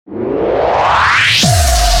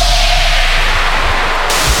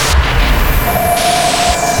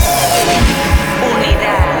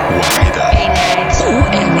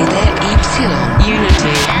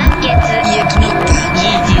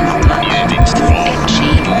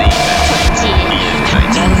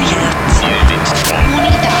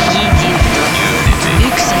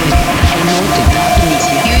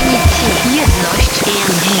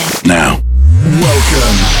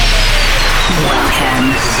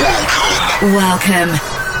Welcome.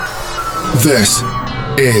 This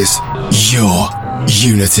is your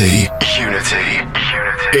Unity.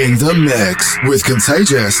 In the mix with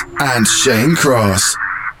Contagious and Shane Cross.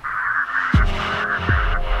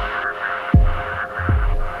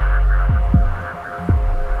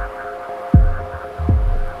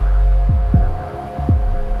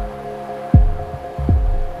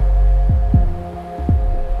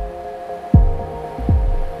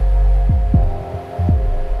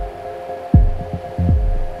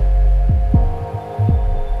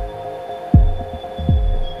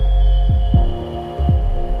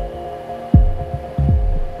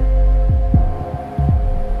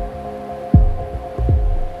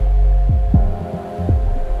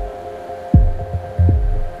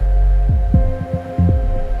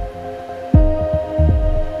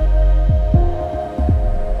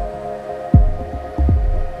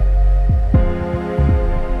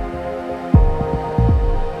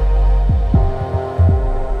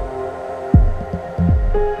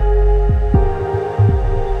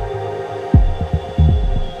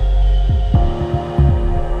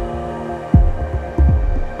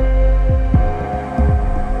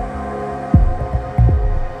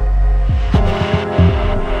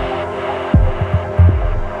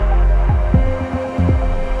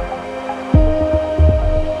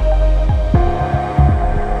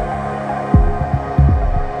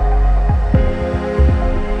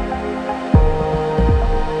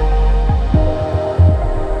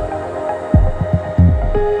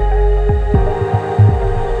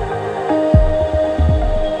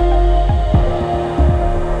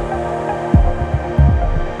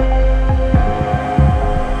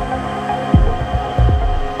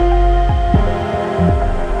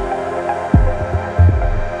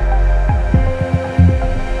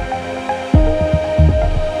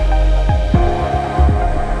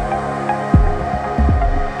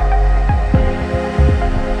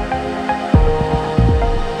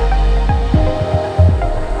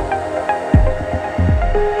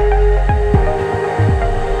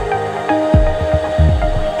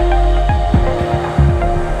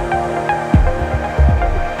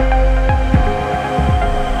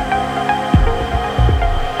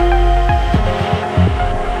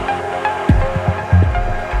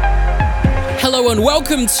 And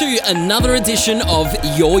welcome to another edition of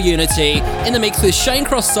Your Unity in the mix with Shane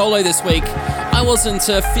Cross solo this week. I wasn't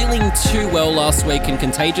feeling too well last week, and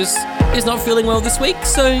Contagious is not feeling well this week,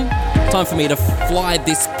 so time for me to fly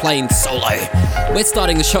this plane solo. We're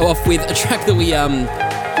starting the show off with a track that we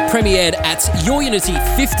premiered at Your Unity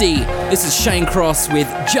 50. This is Shane Cross with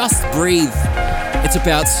Just Breathe. It's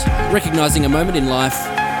about recognizing a moment in life.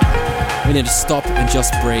 We need to stop and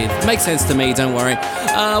just breathe. It makes sense to me, don't worry.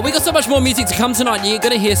 We got so much more music to come tonight. You're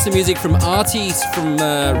going to hear some music from Arty, from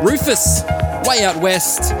Rüfüs, way out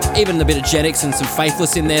west, even a bit of Genix and some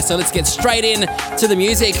Faithless in there. So let's get straight in to the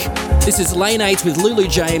music. This is Lane 8 with Lulu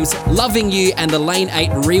James, Loving You, and the Lane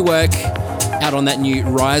 8 rework out on that new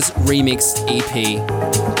Rise Remix EP.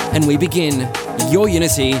 And we begin Your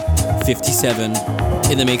Unity 57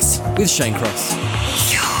 in the mix with Shane Cross.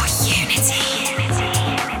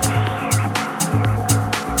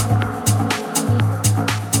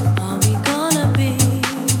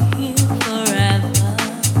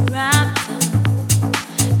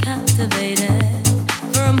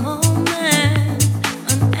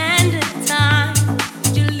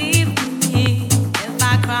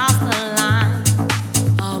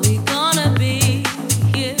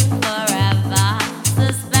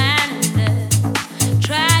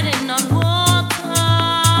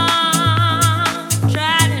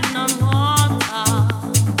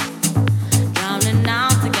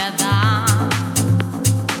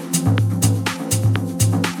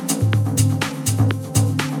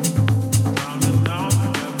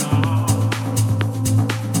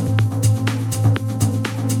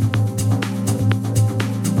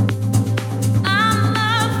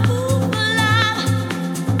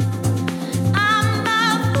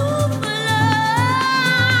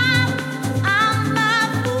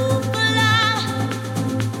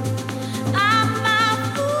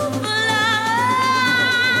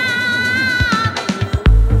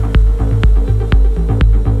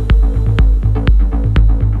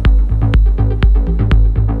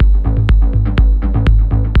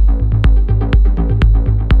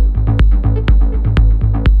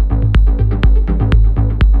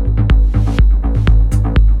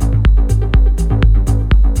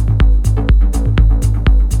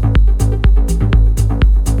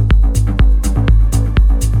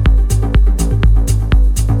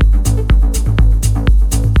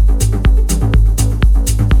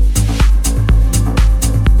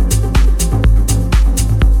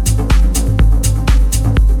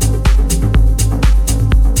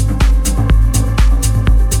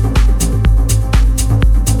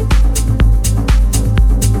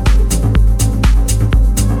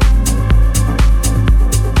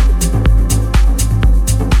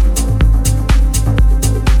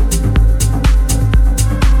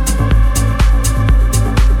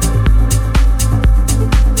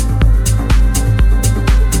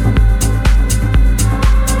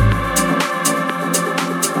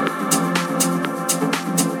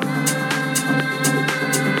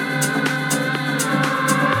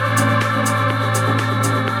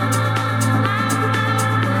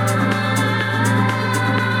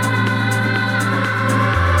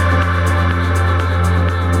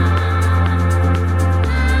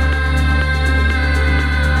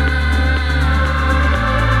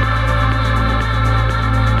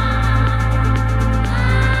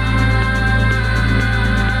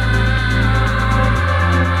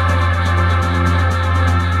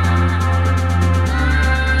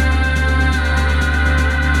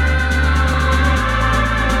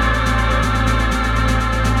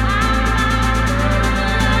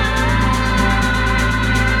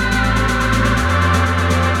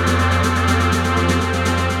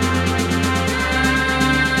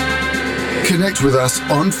 connect with us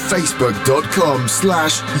on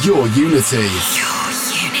facebook.com/yourunity.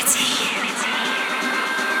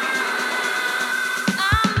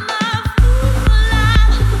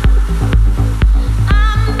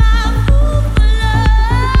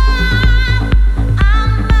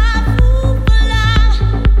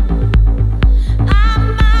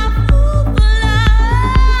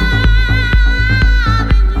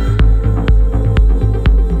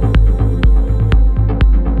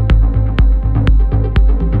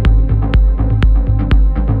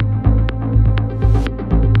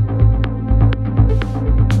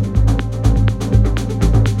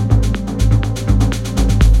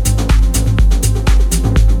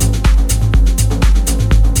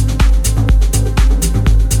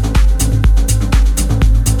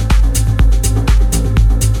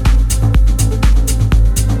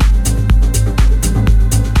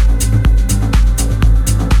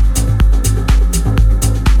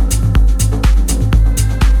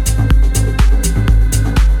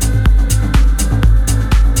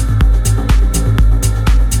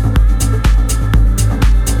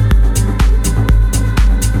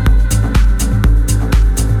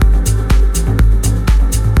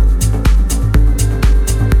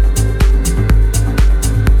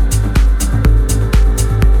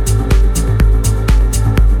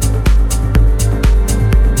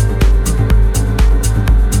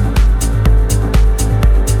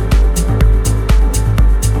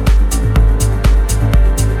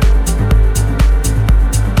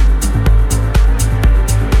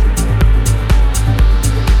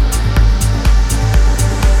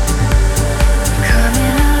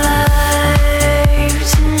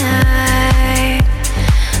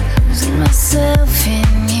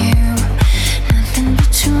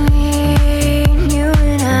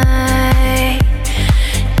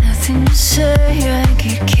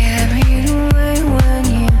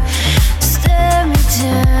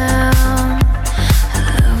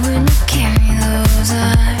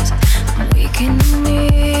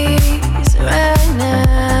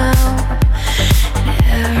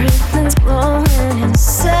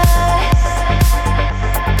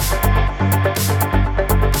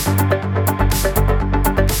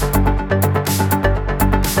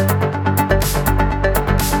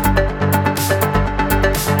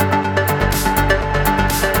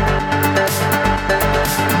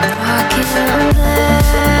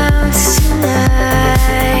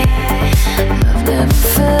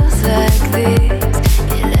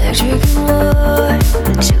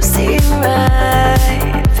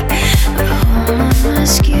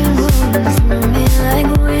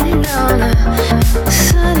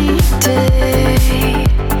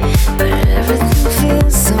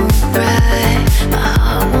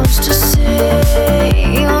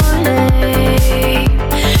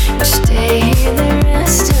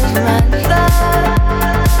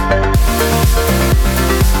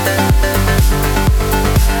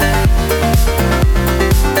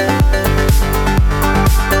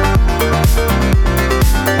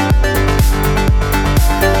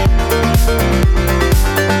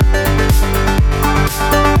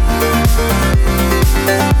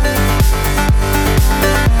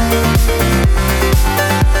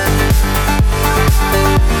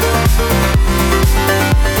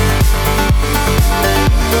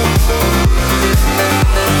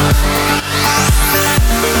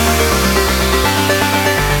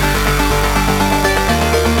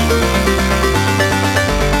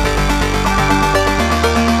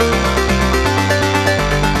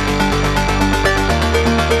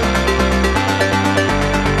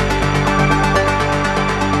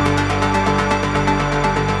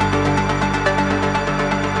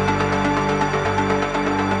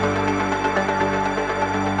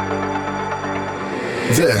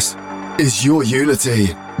 This is Your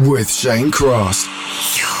Unity with Shane Cross.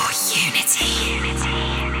 Your Unity.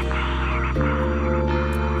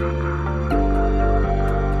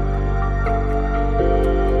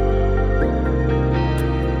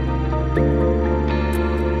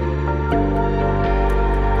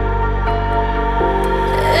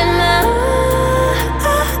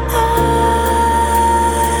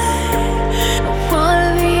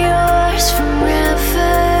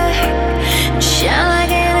 Shine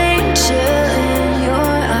like an angel in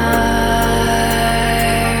your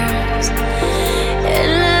eyes.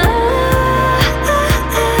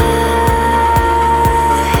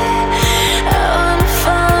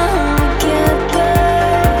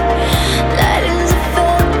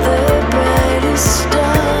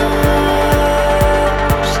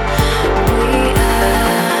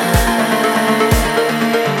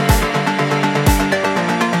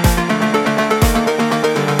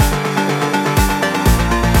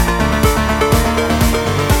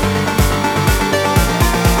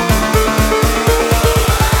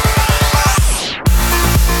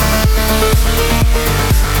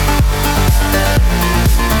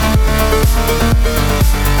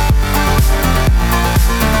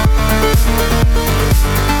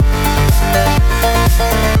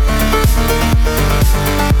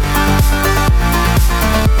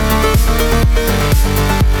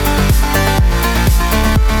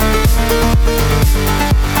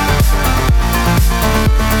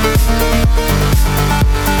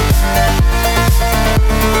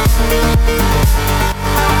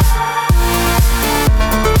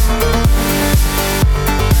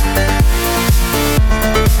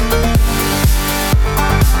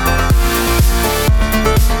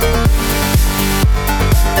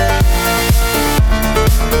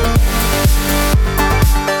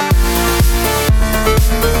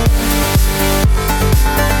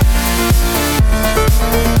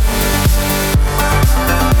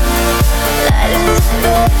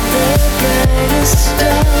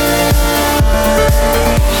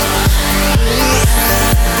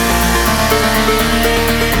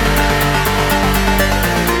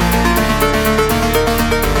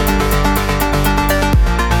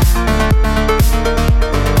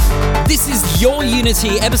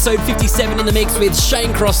 Unity, episode 57 in the mix with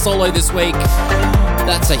Shane Cross solo this week.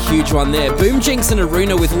 That's a huge one there. Boom Jinx and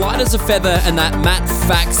Aruna with Light as a Feather and that Matt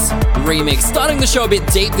Fax remix. Starting the show a bit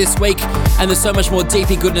deep this week, and there's so much more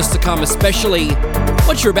deepy goodness to come, especially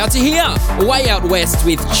what you're about to hear. Way Out West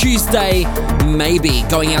with Tuesday, Maybe.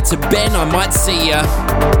 Going out to Ben, I might see ya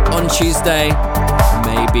on Tuesday,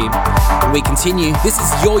 maybe. We continue. This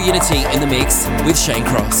is Your Unity in the mix with Shane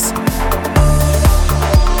Cross.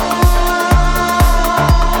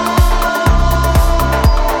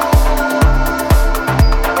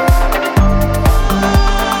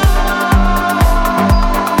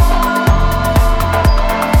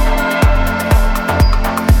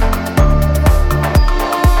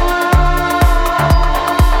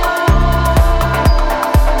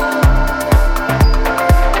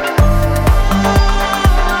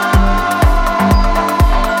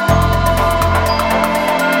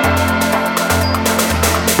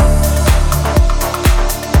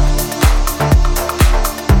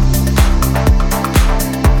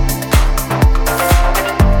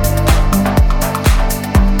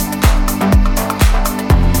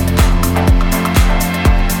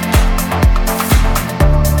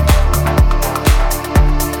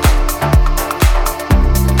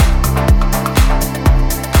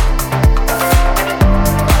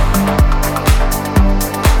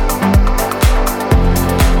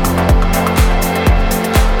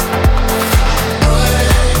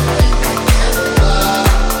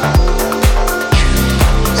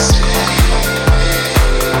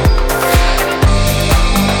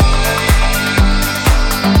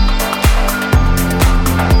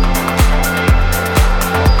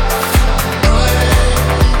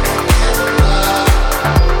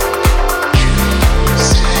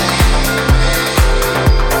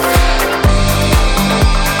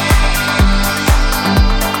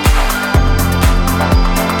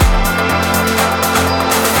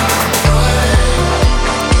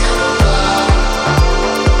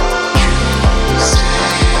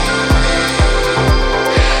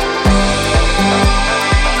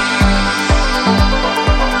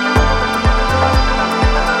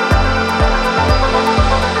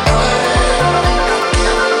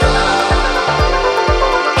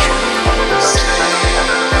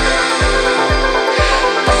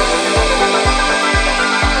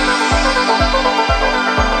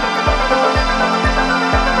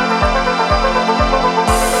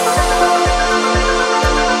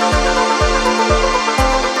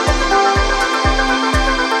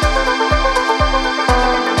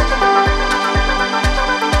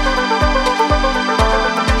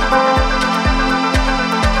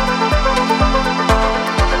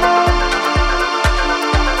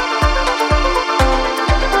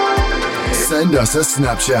 Send us a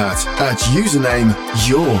Snapchat at username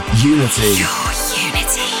YourUnity. Your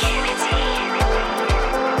Unity.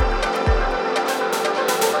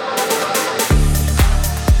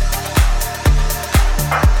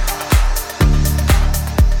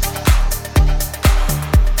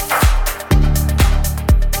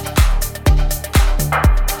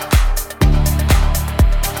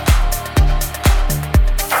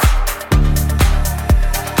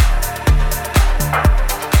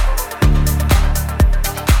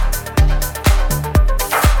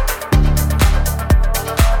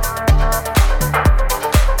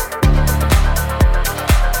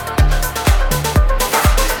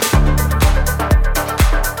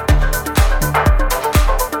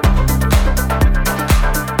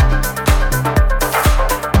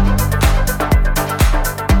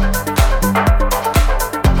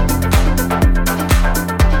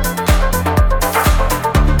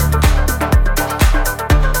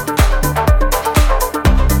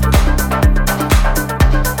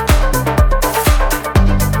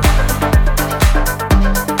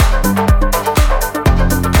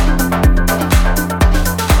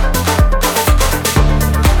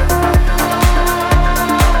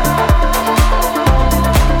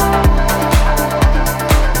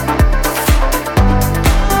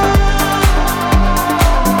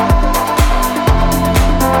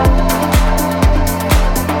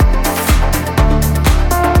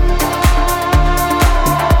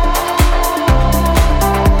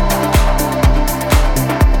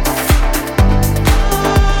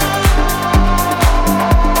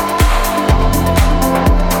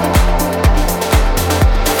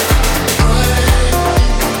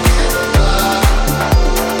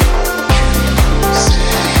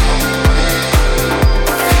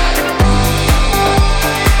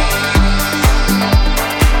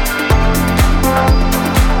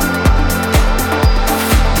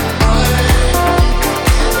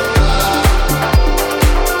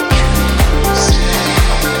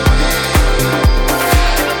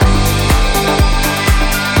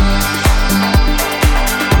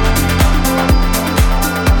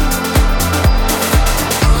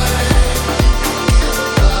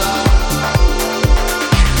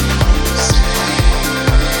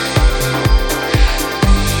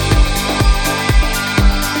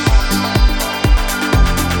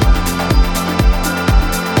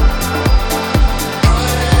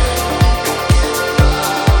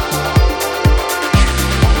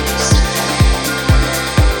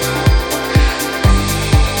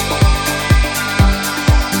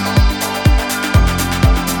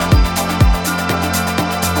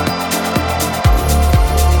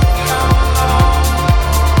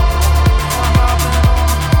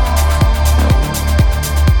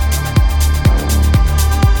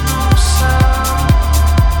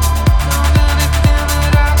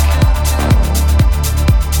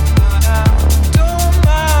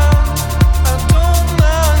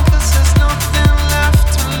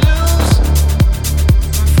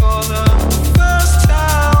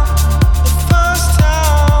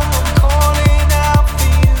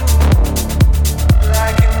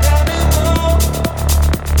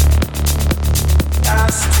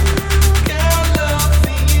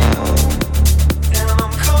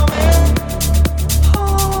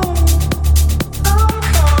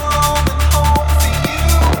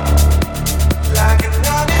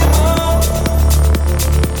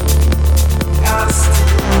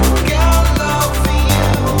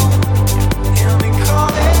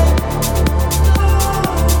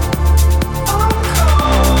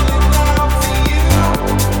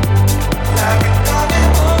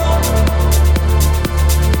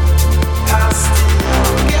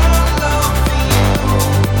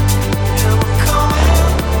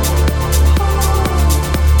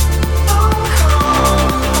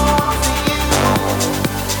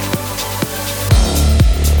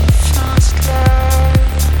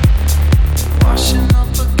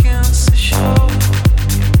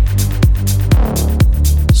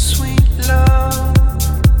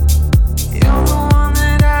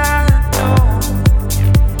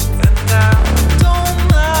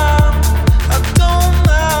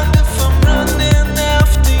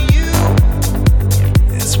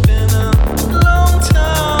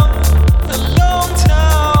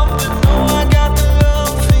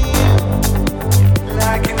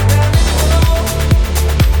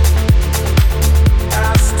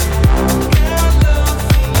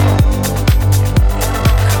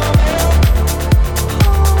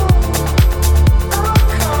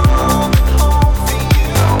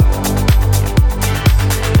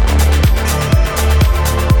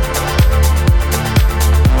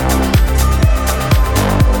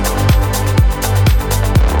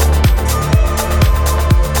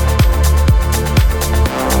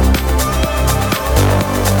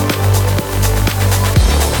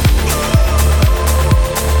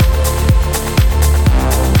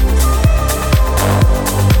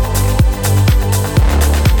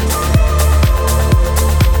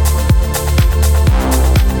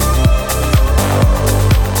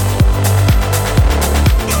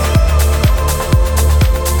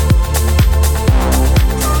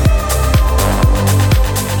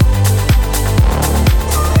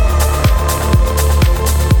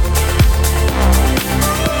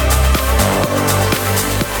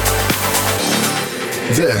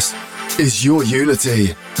 is Your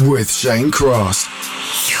Unity with Shane Cross.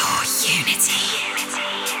 Your Unity.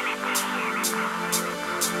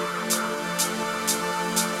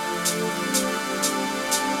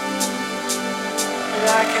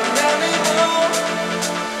 Like an animal,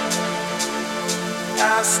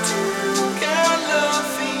 I still got love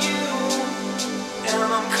for you, and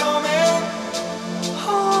I'm coming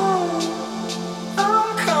home. I'm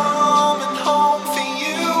coming home for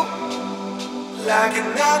you. Like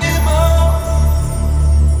an animal,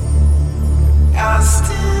 I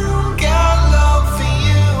still got love for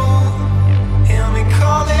you. Hear me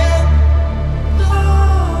calling,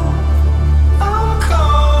 love. I'm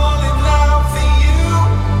calling out for you.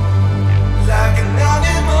 Like an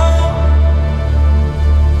animal,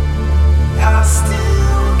 I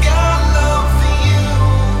still got love for you.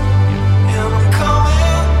 And I'm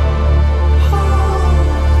coming home.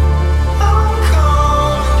 I'm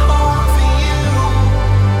coming home for you.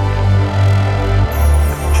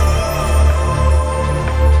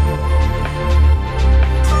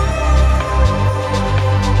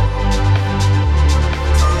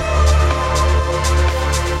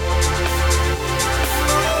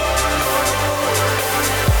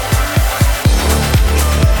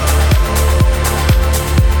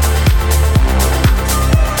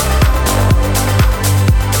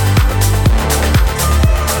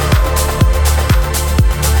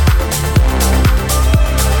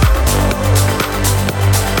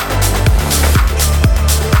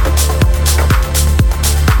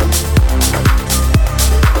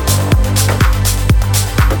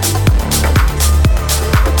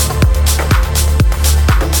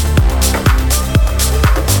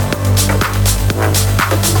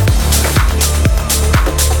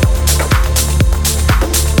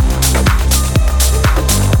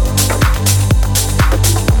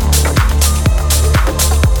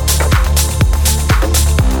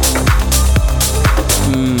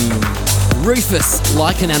 Rüfüs,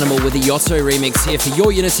 Like an Animal with a Yotto remix here for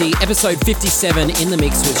Your Unity, episode 57 in the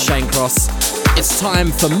mix with Shane Cross. It's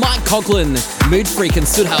time for Mike Koglin, Moodfreak and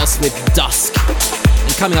Sudhaus with Dusk.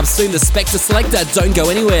 And coming up soon, the Spector Selector. Don't go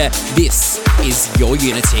anywhere. This is Your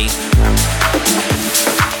Unity.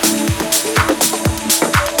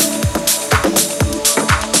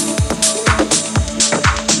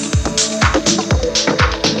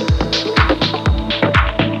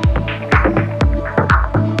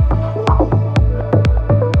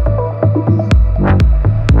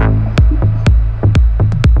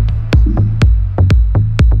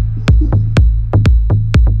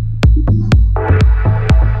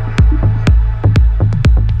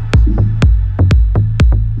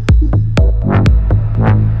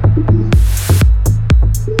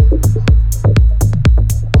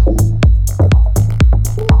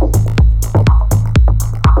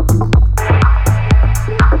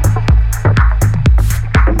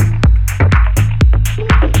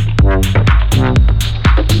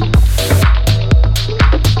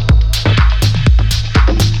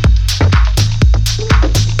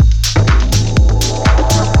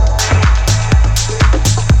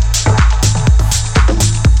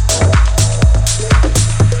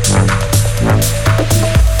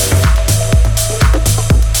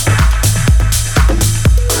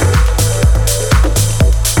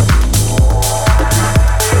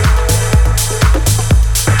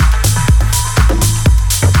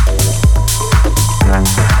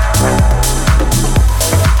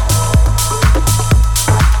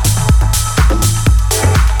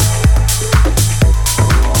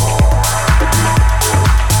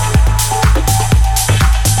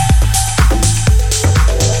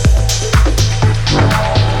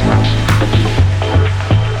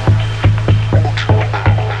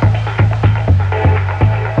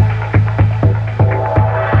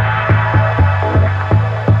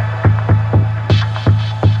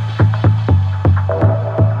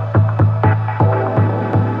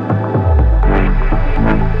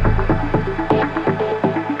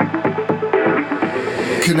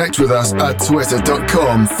 Connect with us at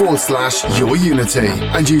twitter.com/yourunity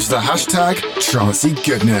and use the hashtag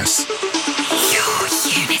TrancyGoodness. Your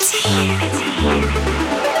Unity.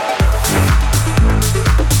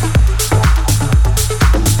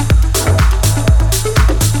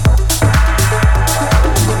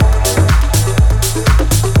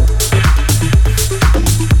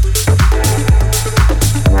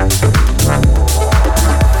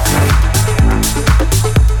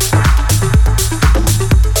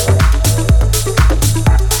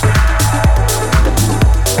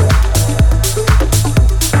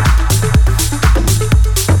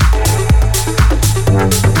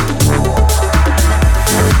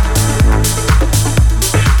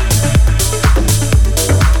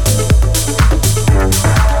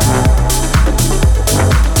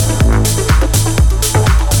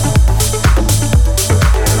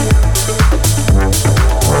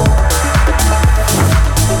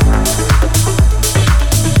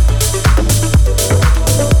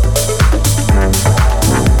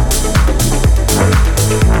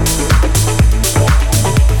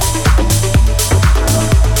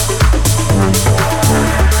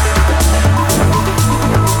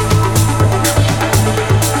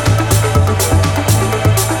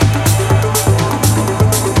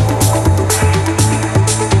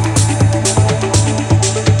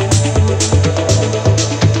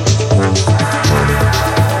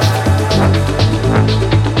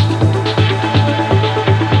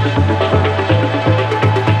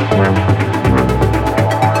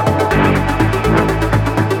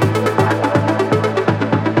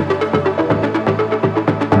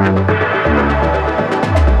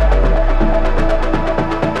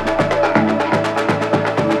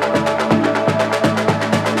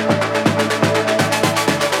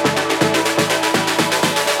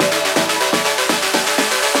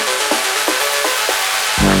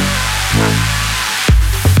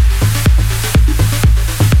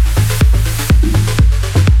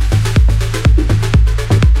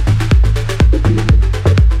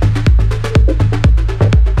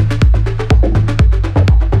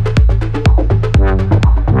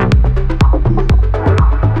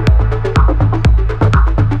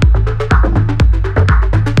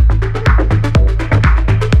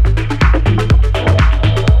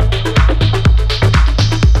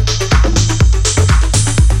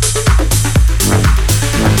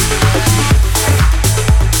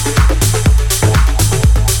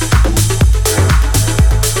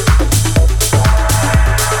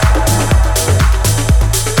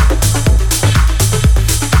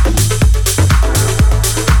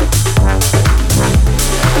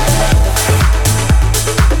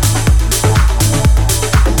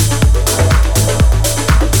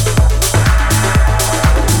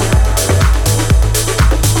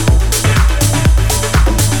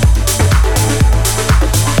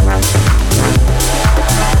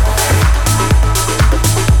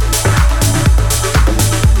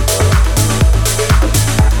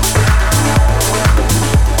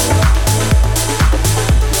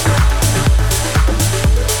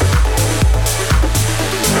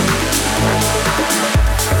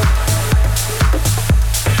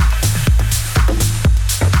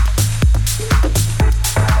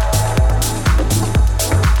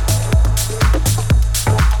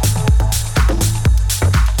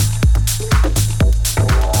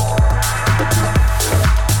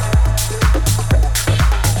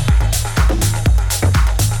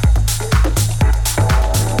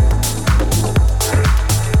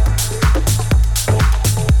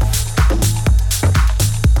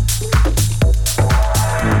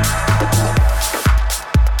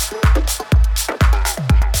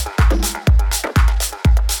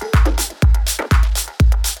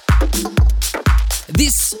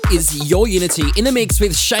 Your Unity in the mix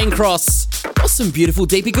with Shane Cross. Awesome, beautiful,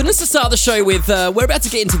 deepy goodness to start the show with. We're about to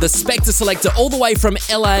get into the Spector Selector all the way from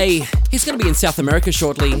LA. He's going to be in South America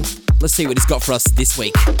shortly. Let's see what he's got for us this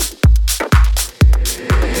week.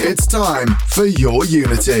 It's time for Your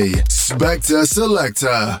Unity, Spector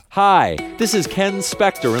Selector. Hi, this is Ken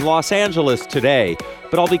Spector in Los Angeles today,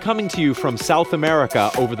 but I'll be coming to you from South America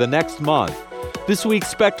over the next month. This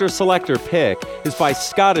week's Spector Selector pick is by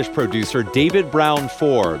Scottish producer David Brown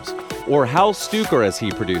Forbes, or Hal Stuker as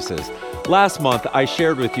he produces. Last month, I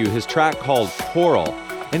shared with you his track called Coral,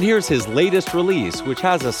 and here's his latest release, which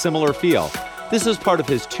has a similar feel. This is part of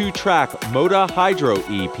his 2-track Moda Hydro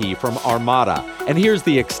EP from Armada, and here's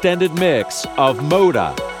the extended mix of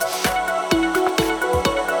Moda.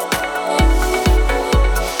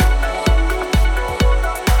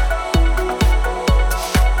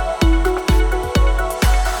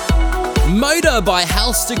 Moda by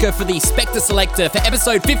Hal Stuker for the Spector Selector for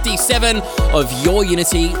episode 57 of Your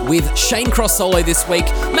Unity with Shane Cross solo this week.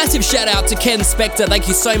 Massive shout out to Ken Spector. Thank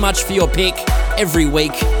you so much for your pick every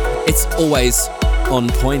week. It's always on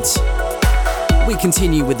point. We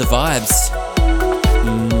continue with the vibes.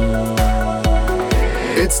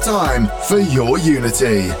 It's time for Your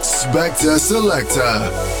Unity, Spector Selector.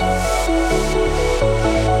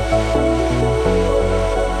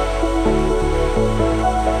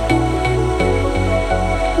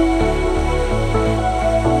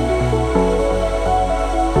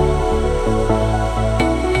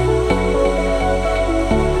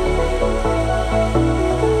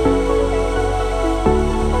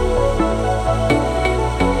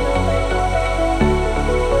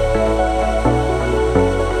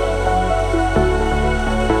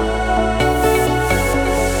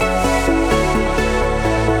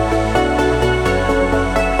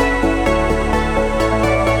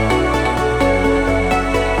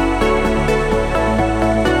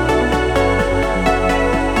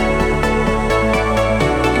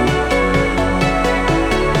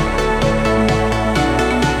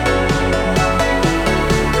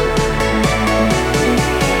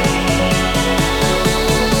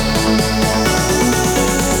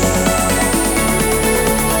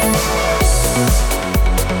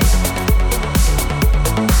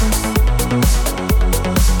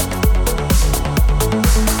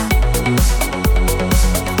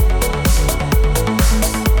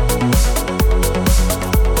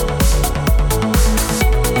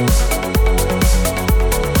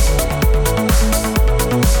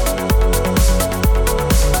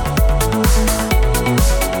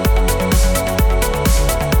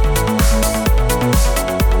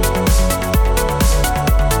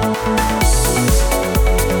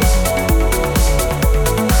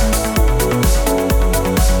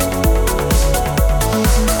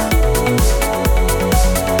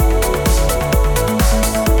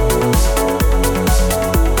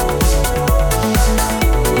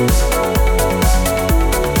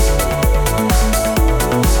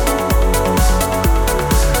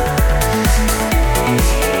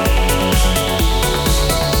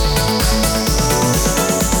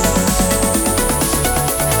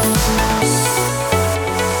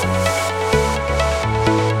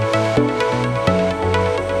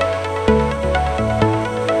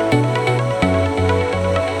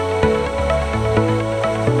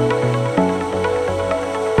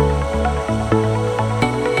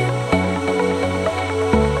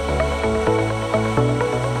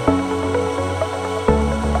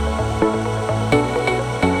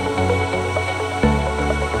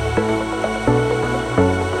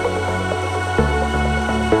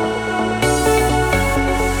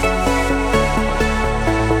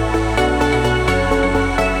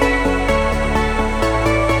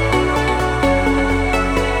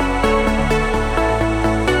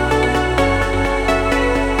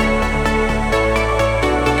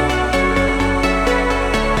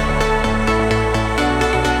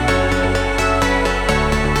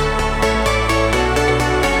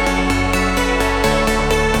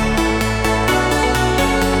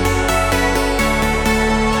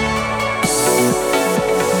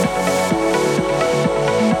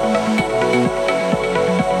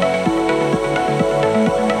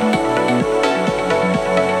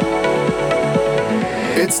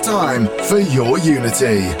 It's time for Your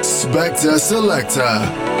Unity, Spector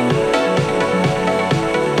Selector.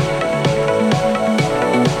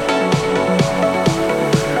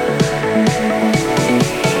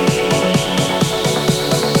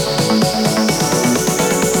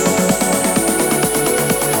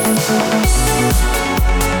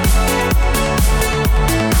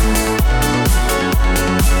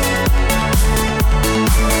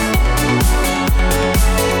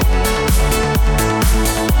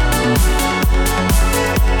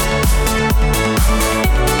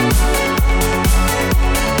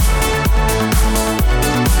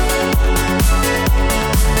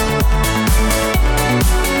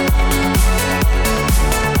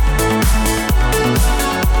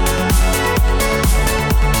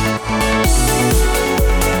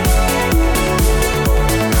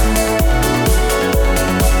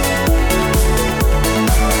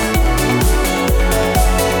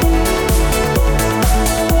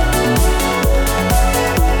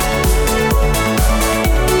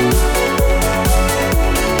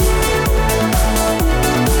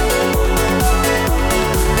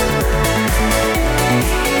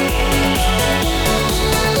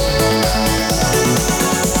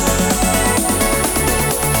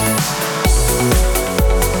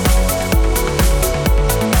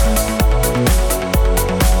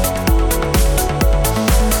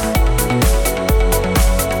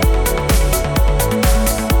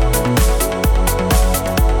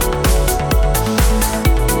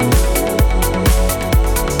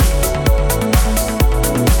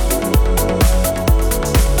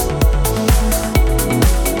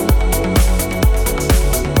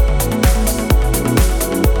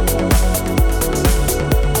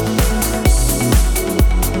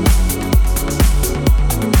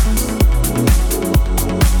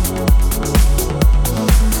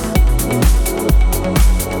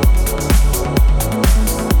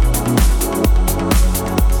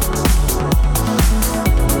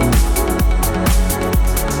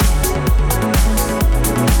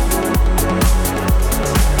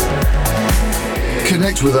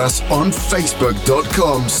 touch with us on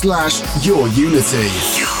facebook.com/yourunity. Your Unity.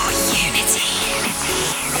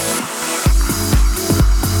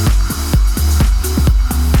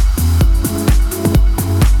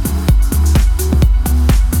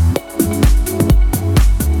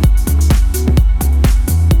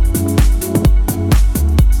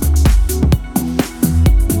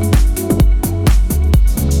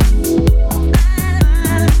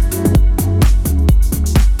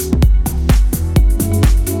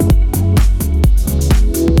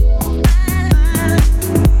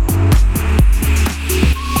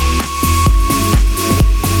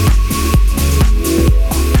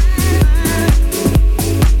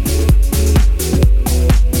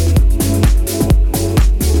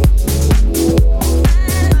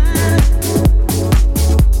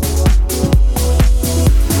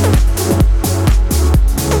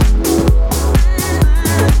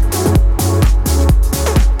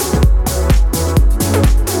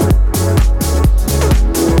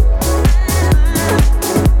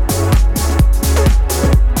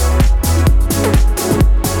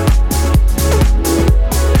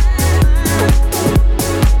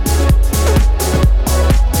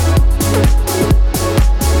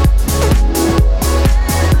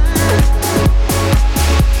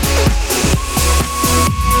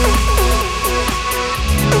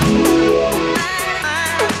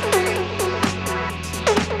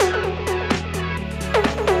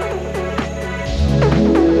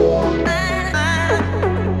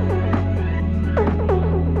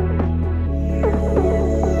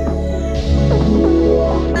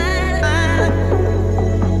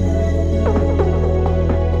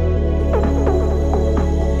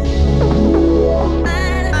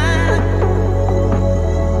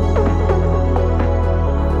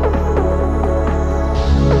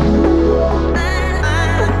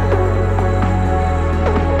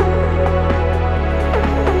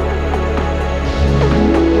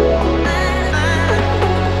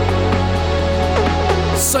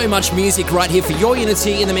 Much music right here for your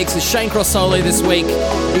Unity in the mix with Shane Cross Solo this week.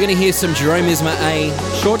 You're going to hear some Jerome Isma-Ae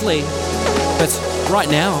shortly. But right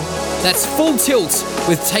now, that's Full Tilt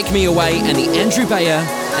with Take Me Away and the Andrew Bayer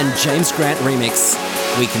and James Grant remix.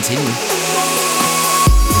 We continue.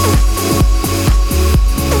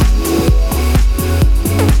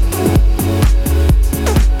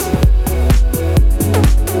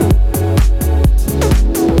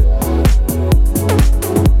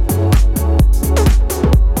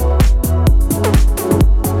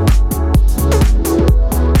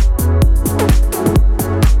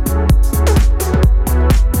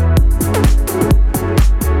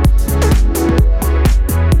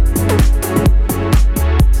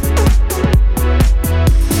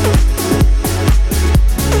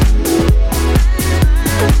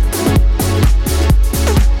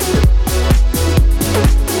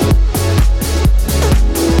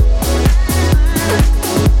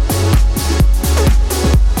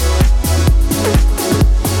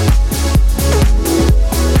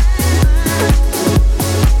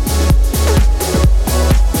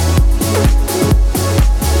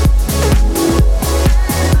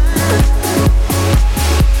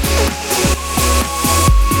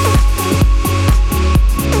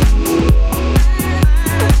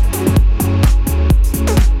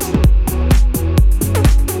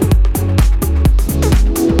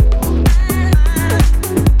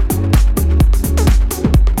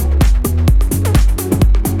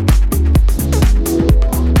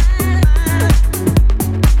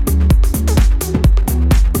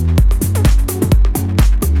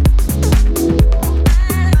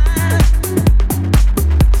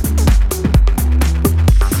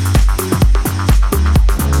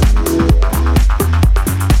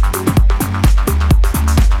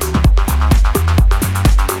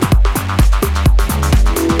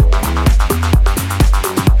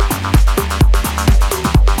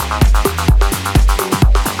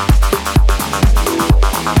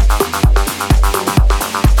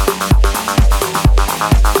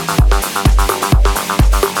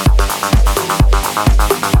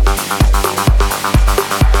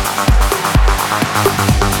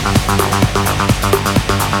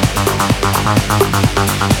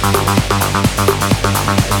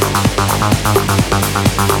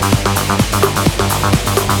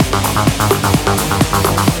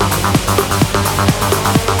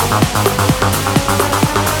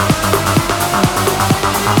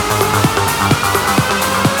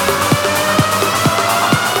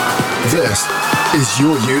 This is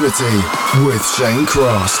Your Unity with Shane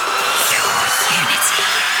Cross.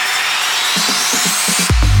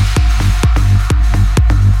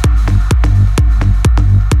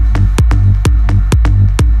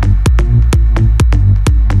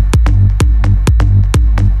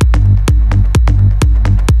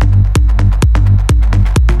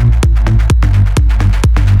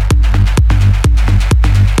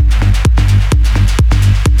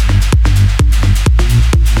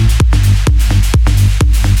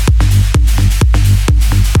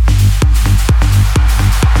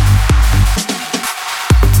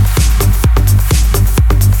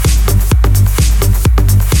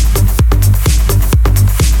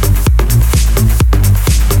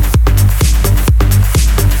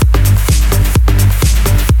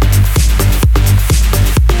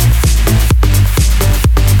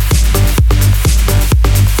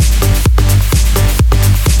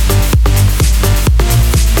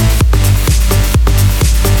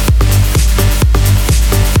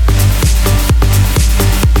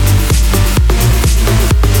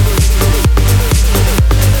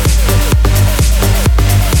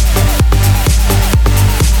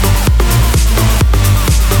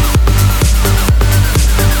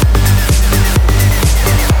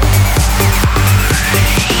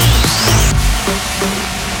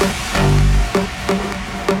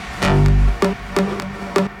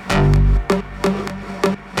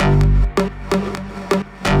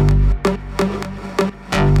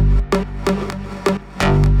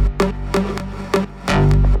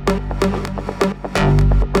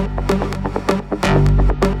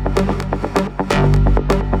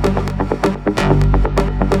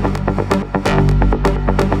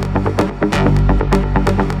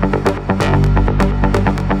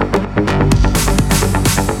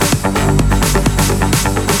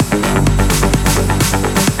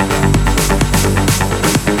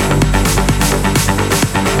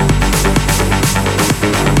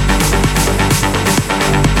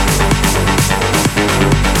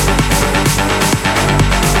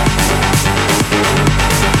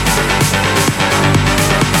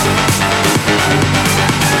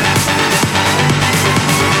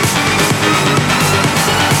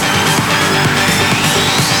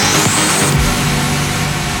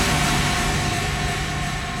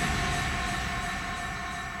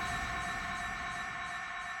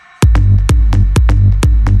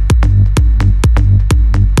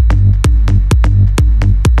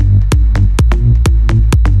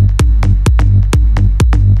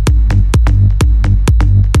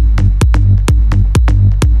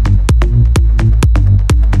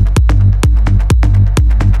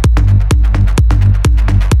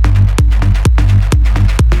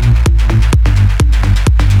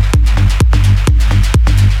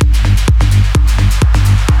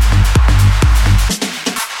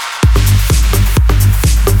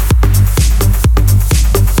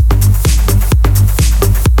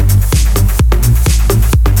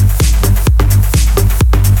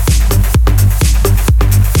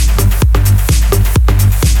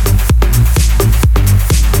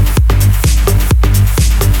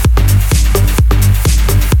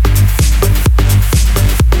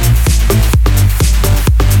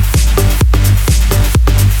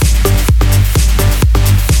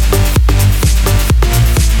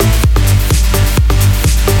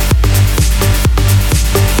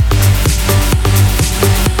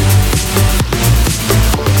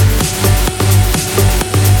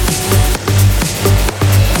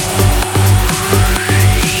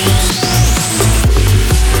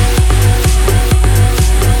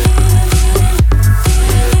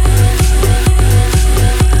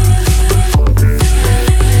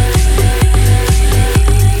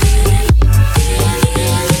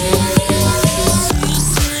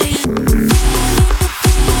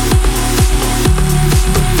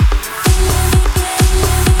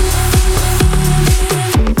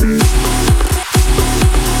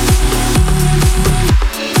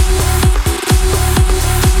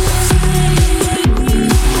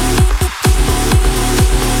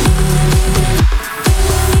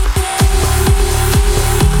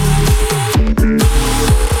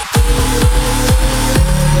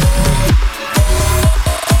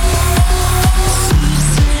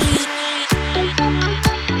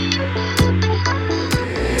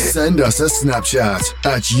 send us a Snapchat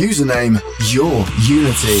at username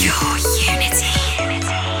YourUnity. Your Unity.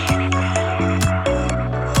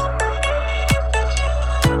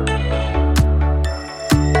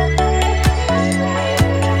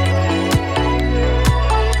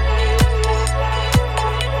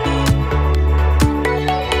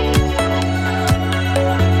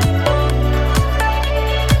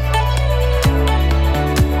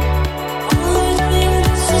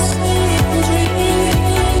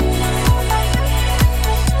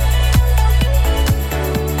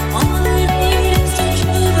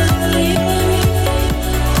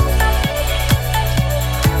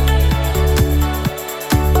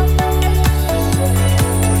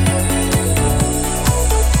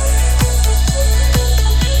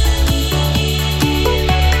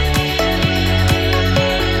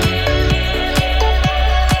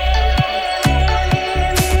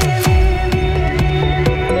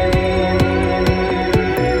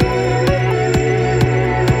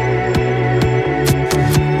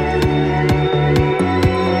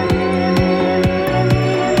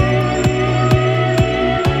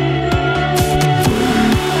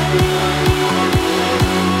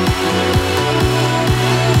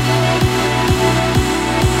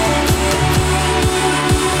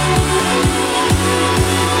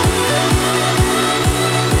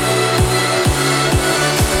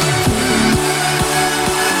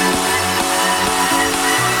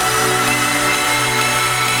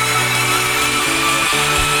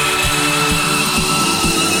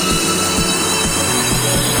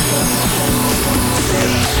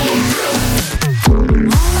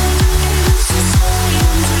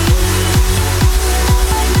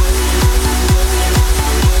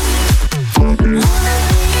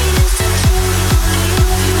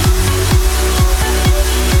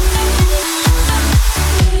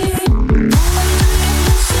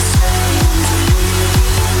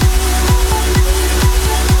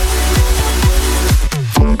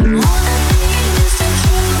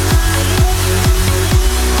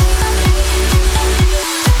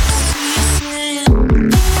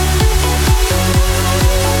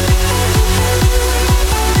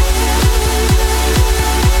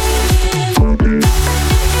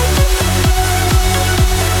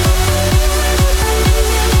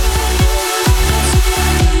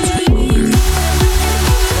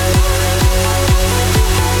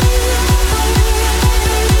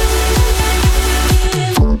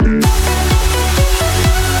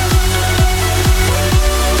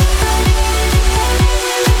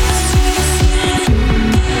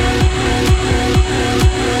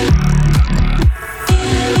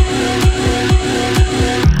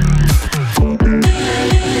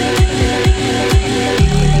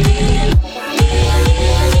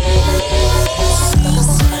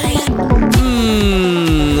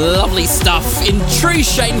 In true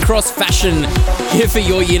Shane Cross fashion, here for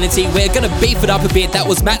your Unity, we're going to beef it up a bit. That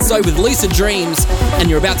was Matzo with Lucid Dreams, and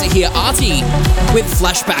you're about to hear Arty with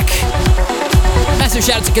Flashback. Massive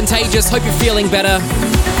shout out to Contagious, hope you're feeling better.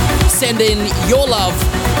 Send in your love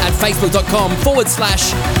at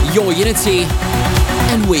facebook.com/yourunity,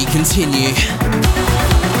 and we continue.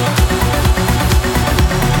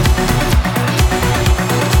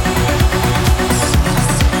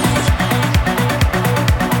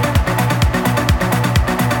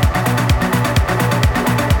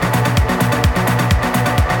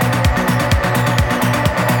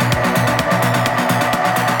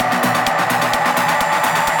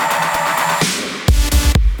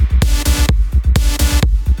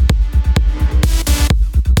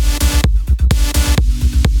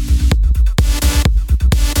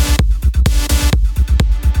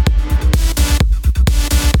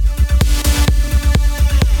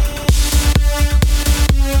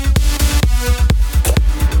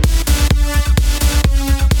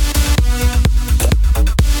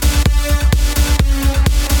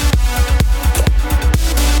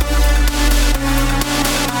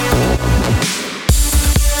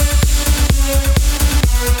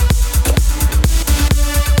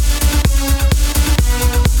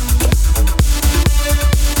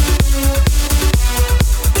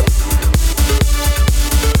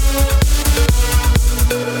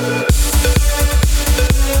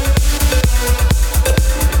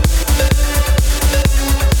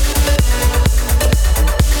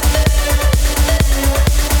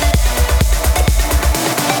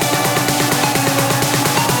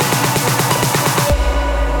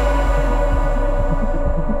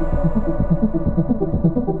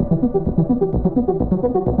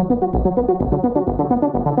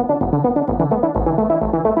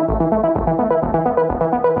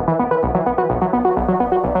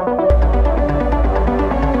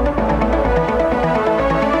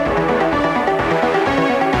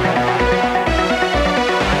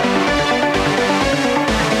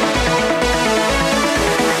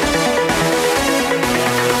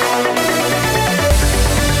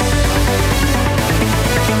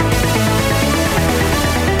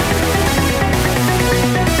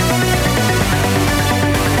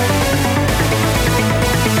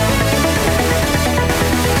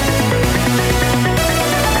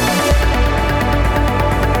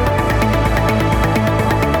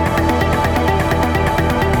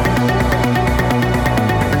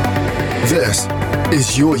 This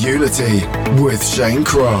is Your Unity with Shane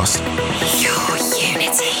Cross. Your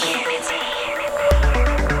Unity.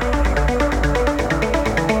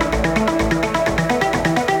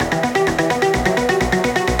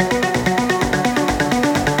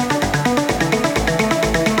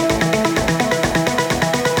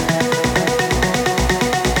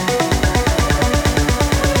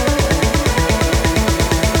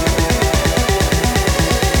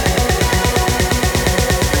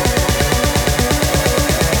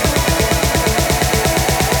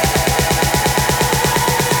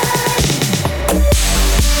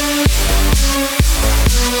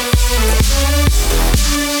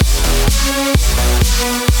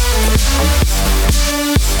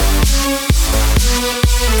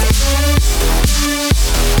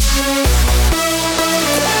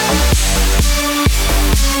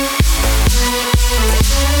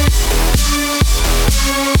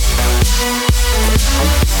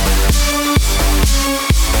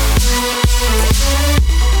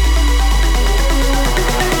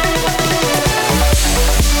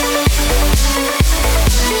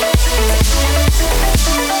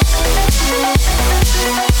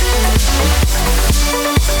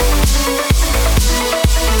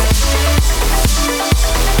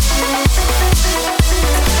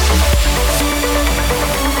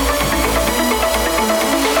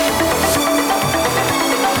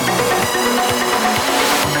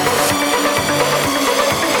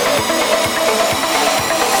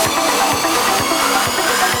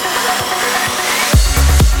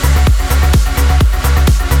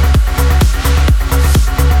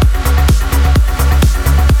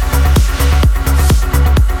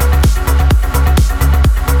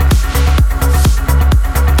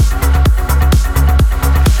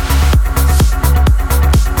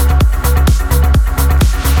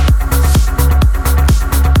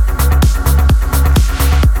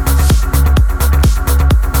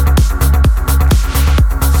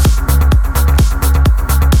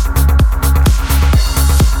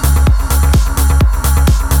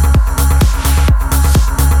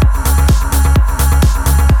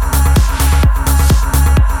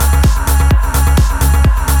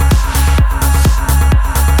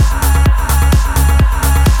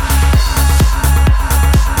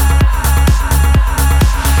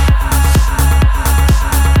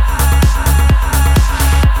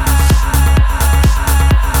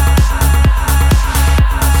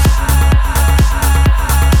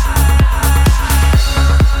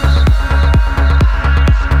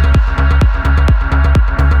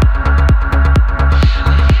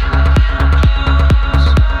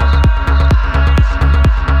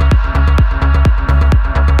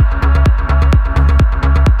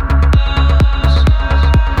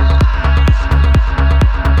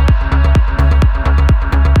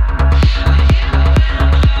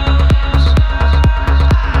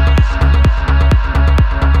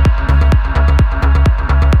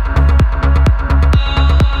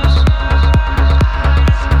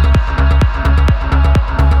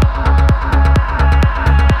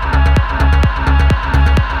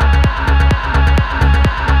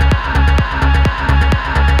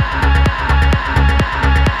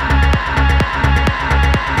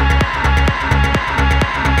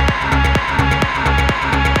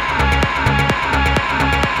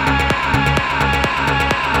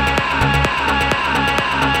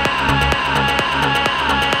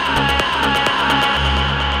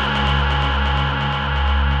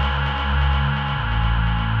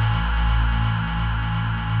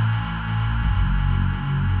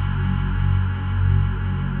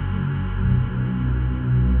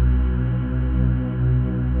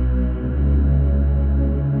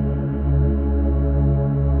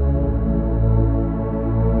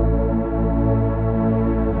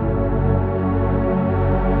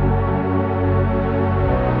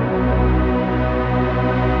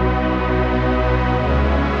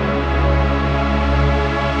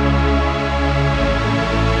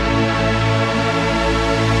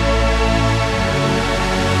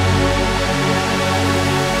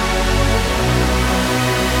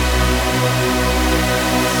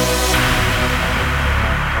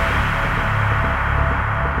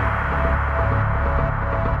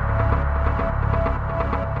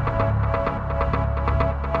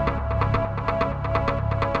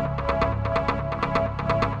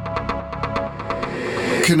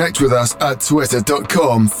 Connect with us at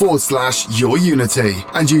twitter.com/yourunity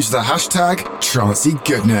and use the hashtag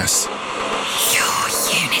TrancyGoodness. Your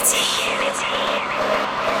Unity.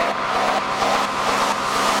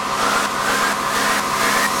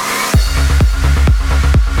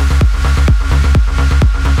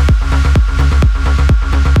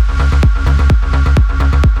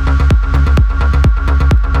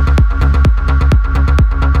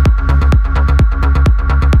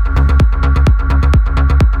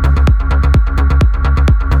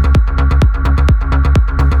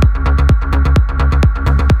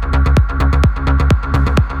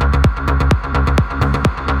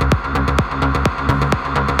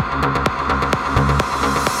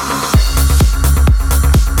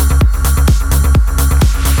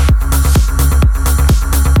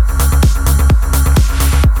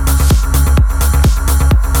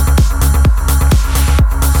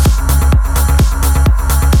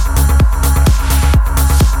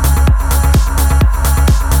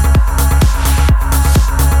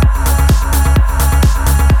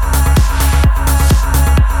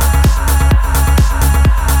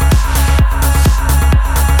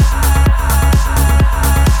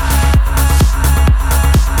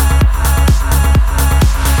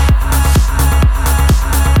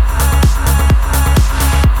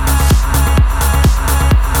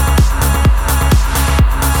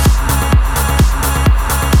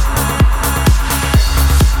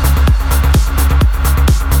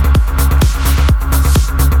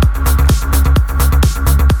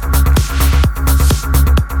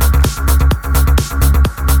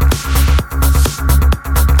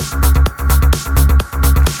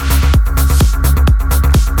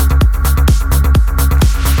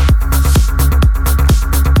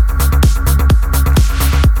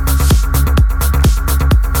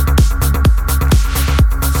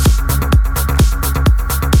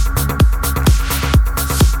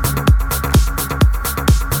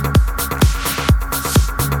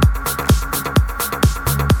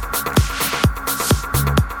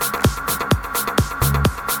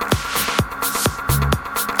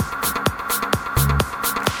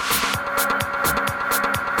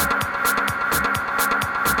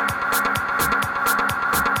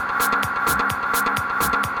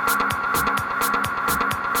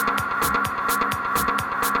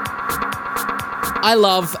 I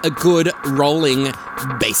love a good rolling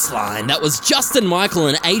bass line. That was Justin Michael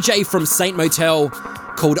and AJ from Saint Motel,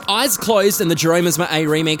 called Eyes Closed, and the Jerome Isma-Ae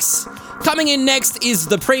remix. Coming in next is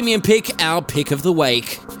the premium pick, our pick of the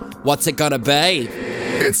week. What's it gonna be?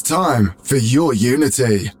 It's time for your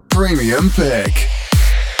Unity Premium Pick.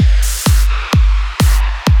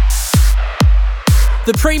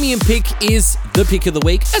 The premium pick is the pick of the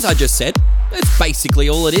week, as I just said. That's basically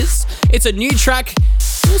all it is. It's a new track.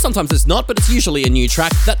 Well, sometimes it's not, but it's usually a new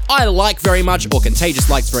track that I like very much, or Contagious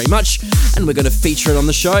likes very much, and we're going to feature it on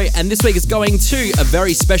the show. And this week is going to a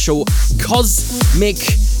very special Cosmic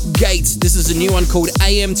Gate. This is a new one called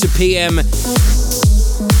AM to PM.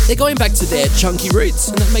 They're going back to their chunky roots,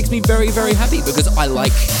 and that makes me very, very happy because I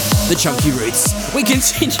like the chunky roots. We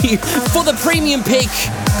continue for the premium pick,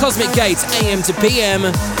 Cosmic Gates, AM to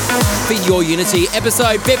PM, for your Unity,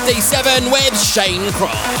 episode 57 with Shane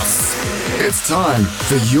Cross. It's time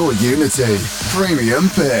for your Unity Premium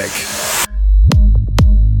Pick.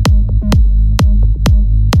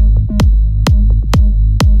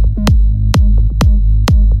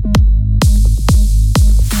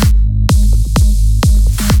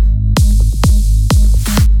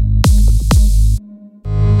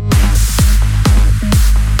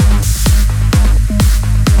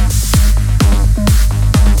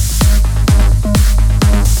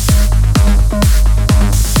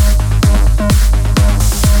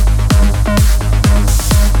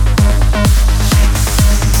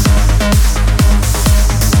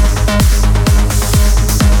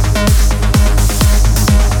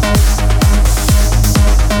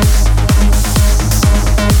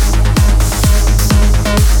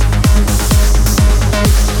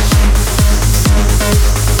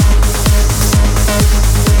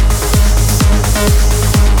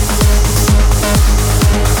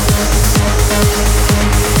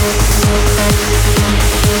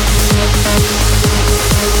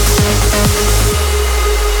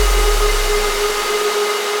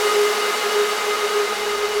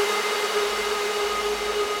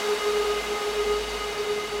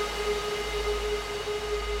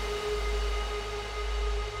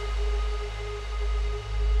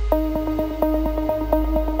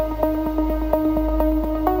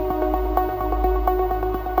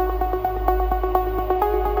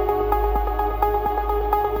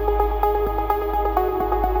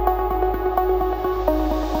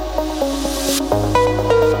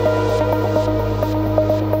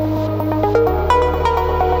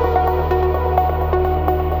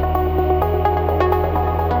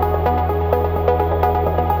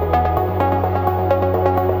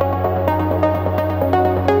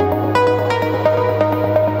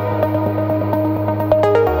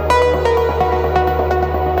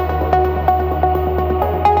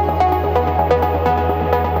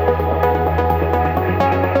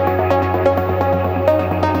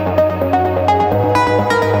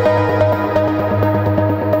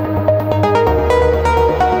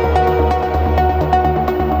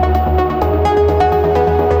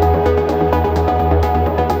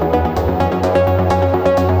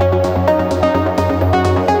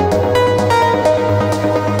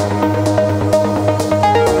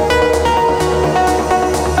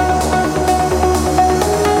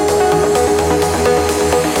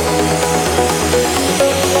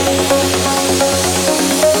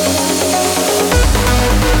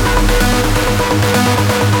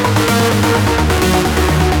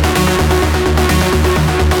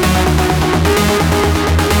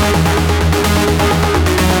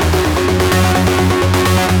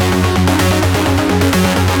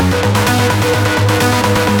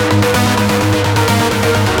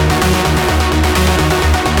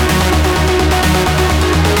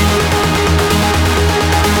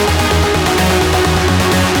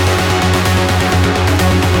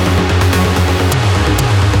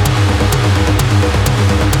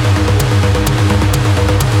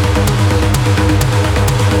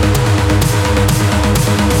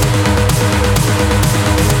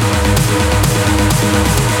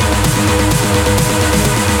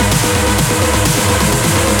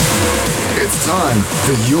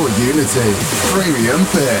 for your Unity Premium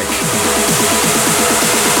Pick.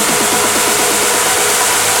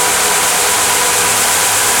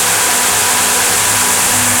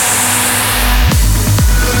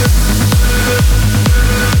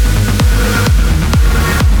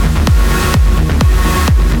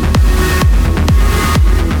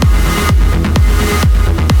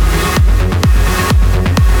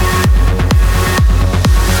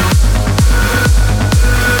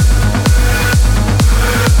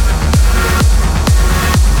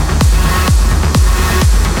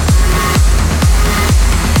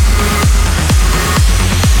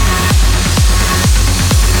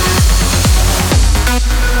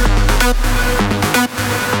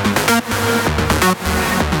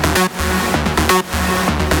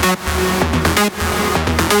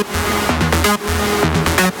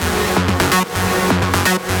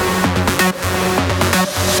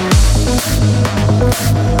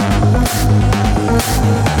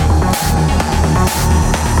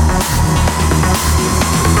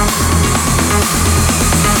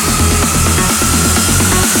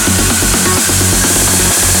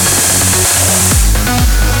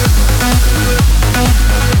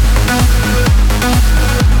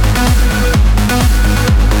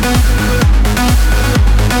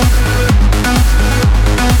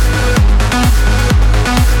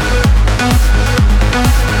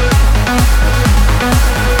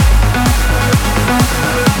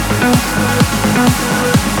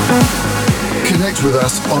 with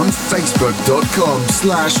us on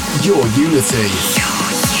facebook.com/yourunity.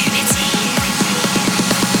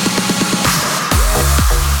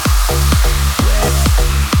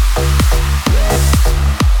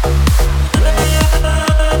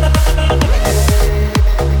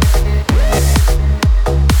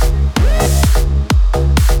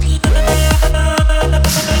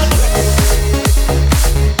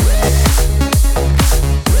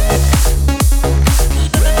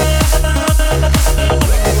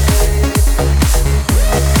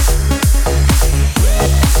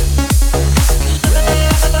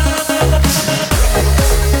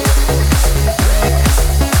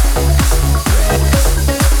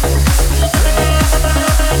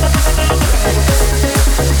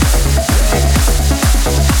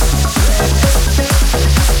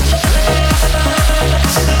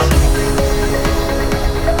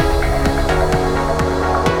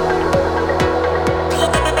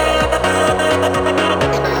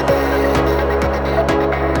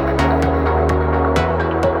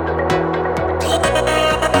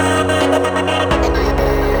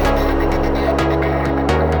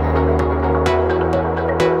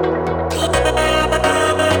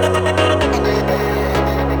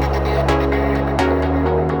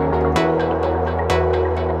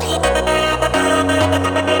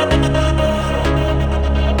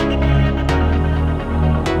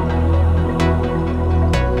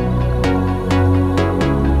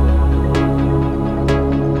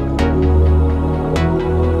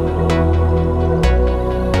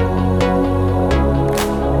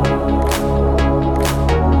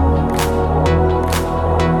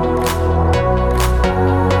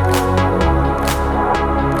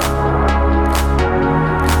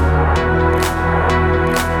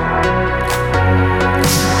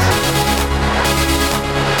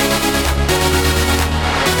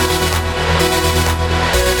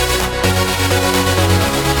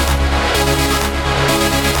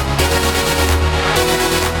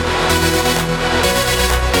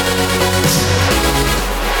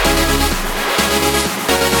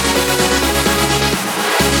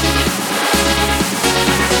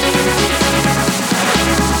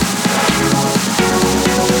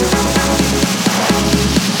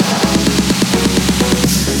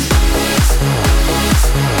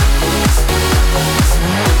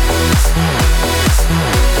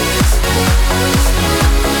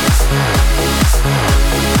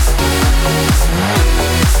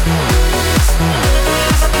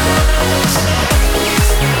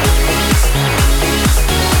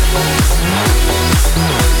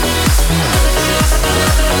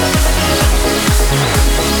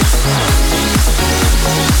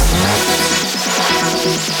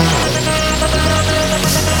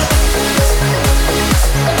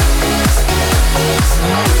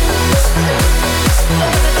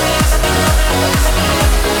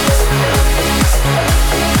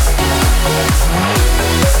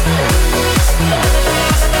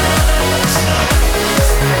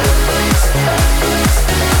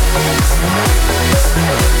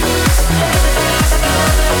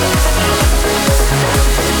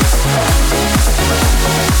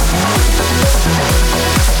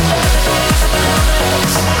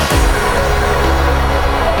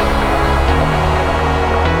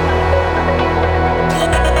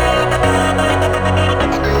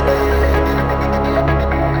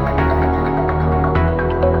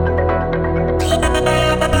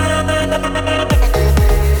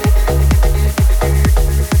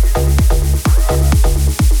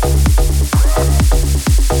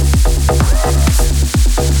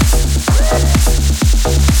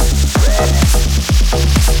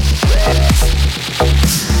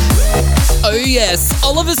 Yes,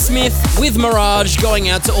 Oliver Smith with Mirage going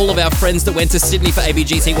out to all of our friends that went to Sydney for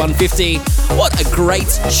ABGT 150. What a great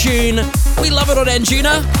tune. We love it on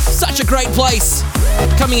Anjuna. Such a great place.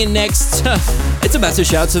 Coming in next, it's a massive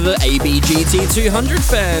shout to the ABGT 200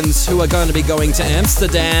 fans who are going to be going to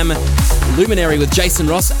Amsterdam. Luminary with Jason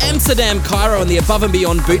Ross, Amsterdam, Cairo, and the Above and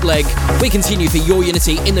Beyond bootleg. We continue for Your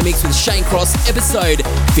Unity in the mix with Shane Cross, episode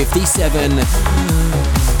 57.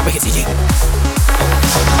 We continue.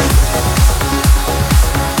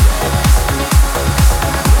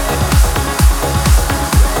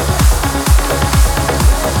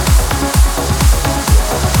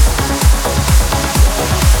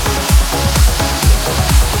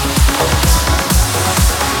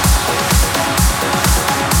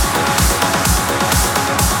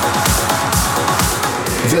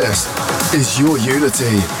 This is Your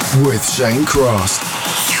Unity with Shane Cross.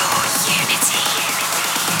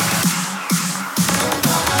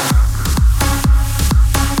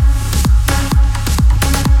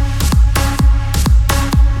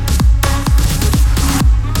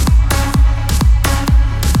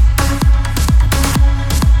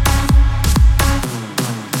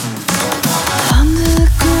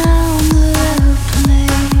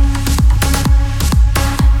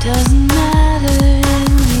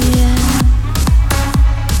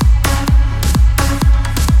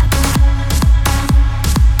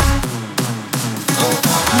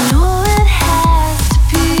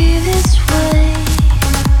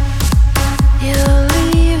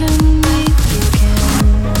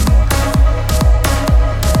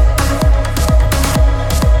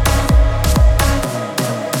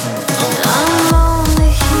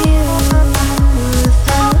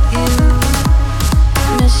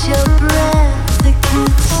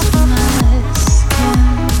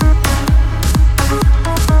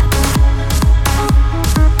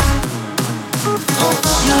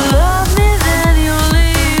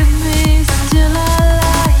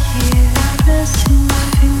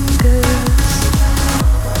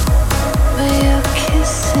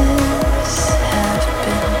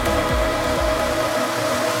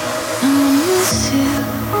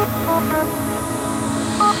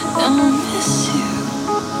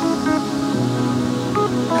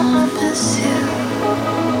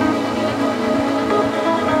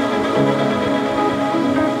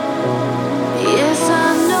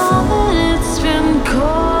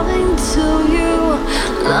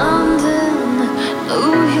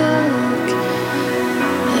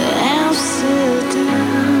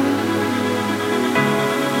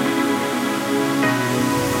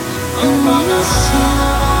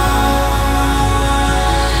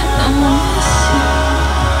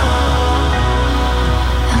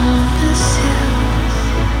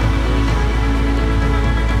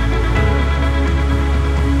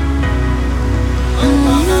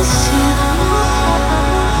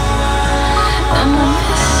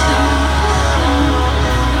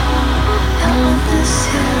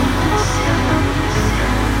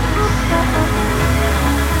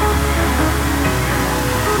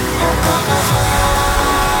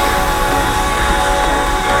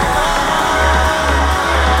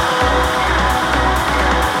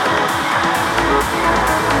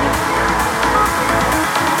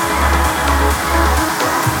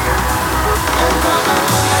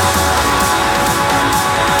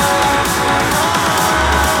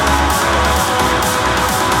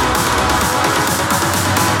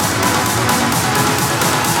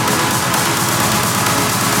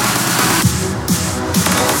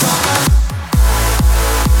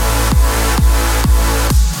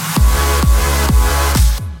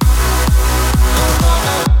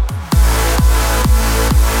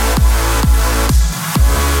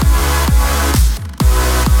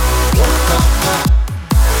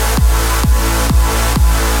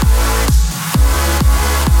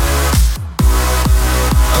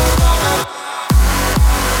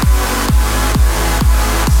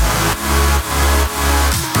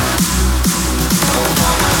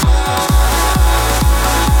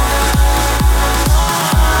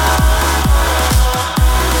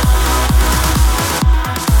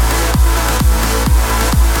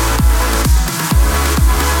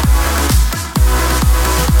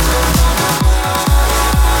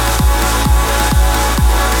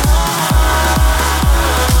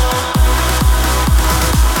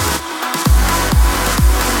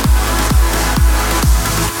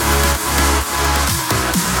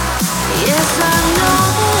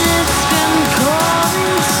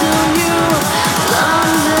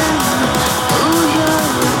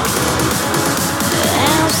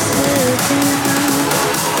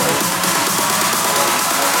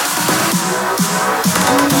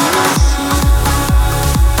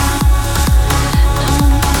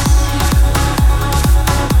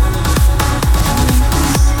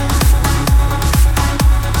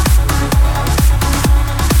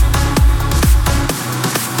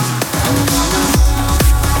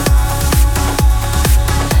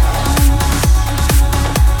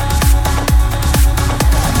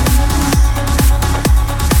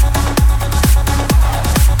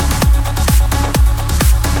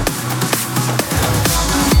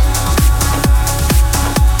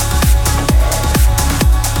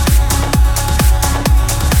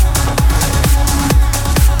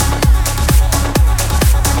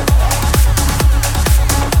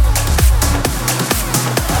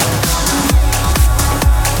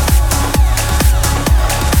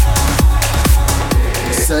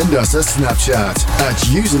 Send us a Snapchat at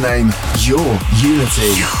username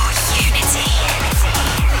YourUnity.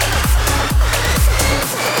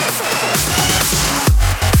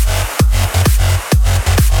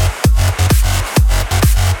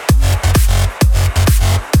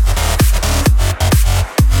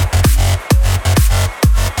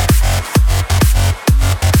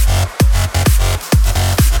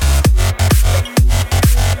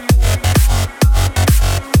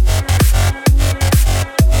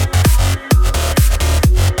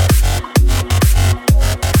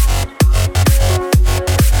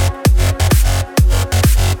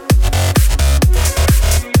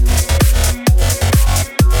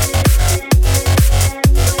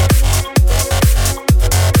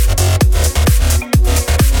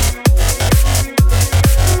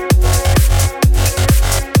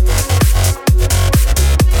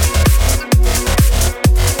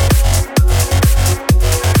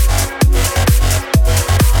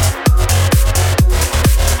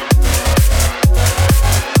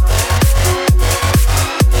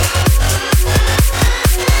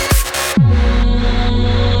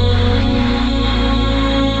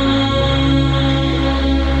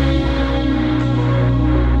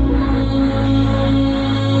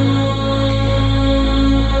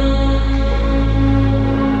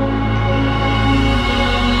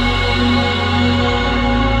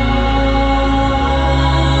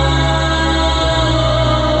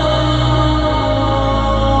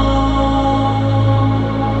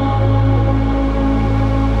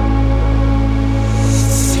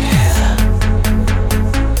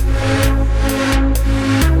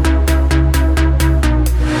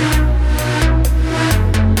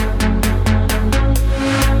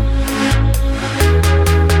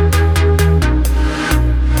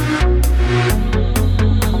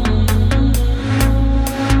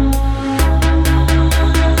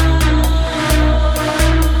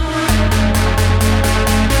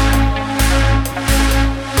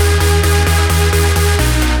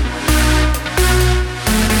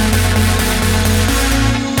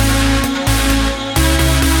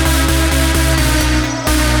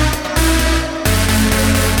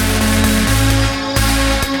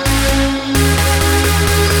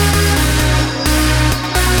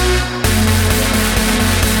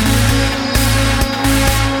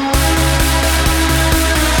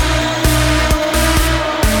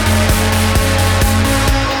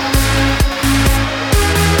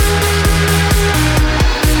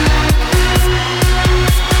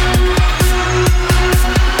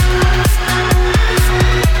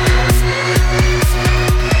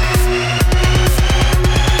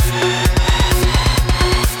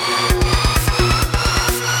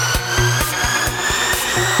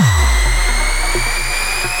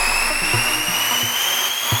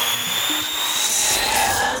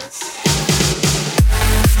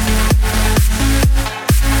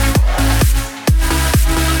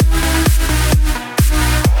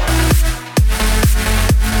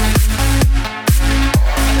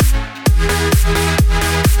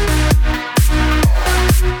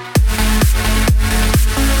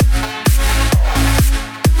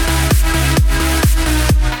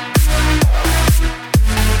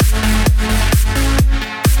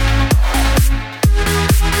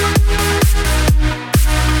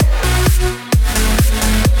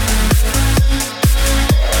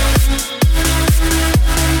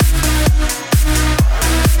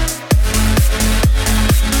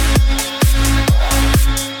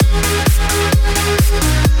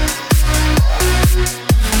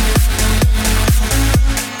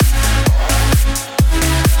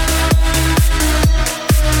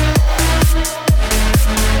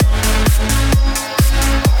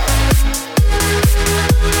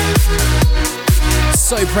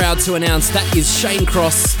 proud to announce that is Shane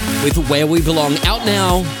Cross with Where We Belong, out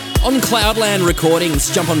now on Cloudland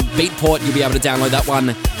Recordings. Jump on Beatport, you'll be able to download that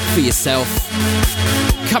one for yourself.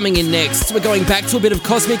 Coming in next, we're going back to a bit of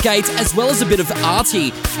Cosmic Gate as well as a bit of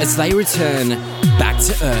Arty as they return back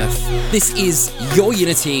to Earth. This is Your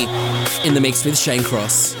Unity in the mix with Shane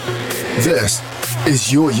Cross. This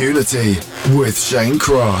is Your Unity with Shane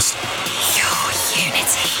Cross. Your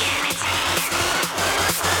Unity.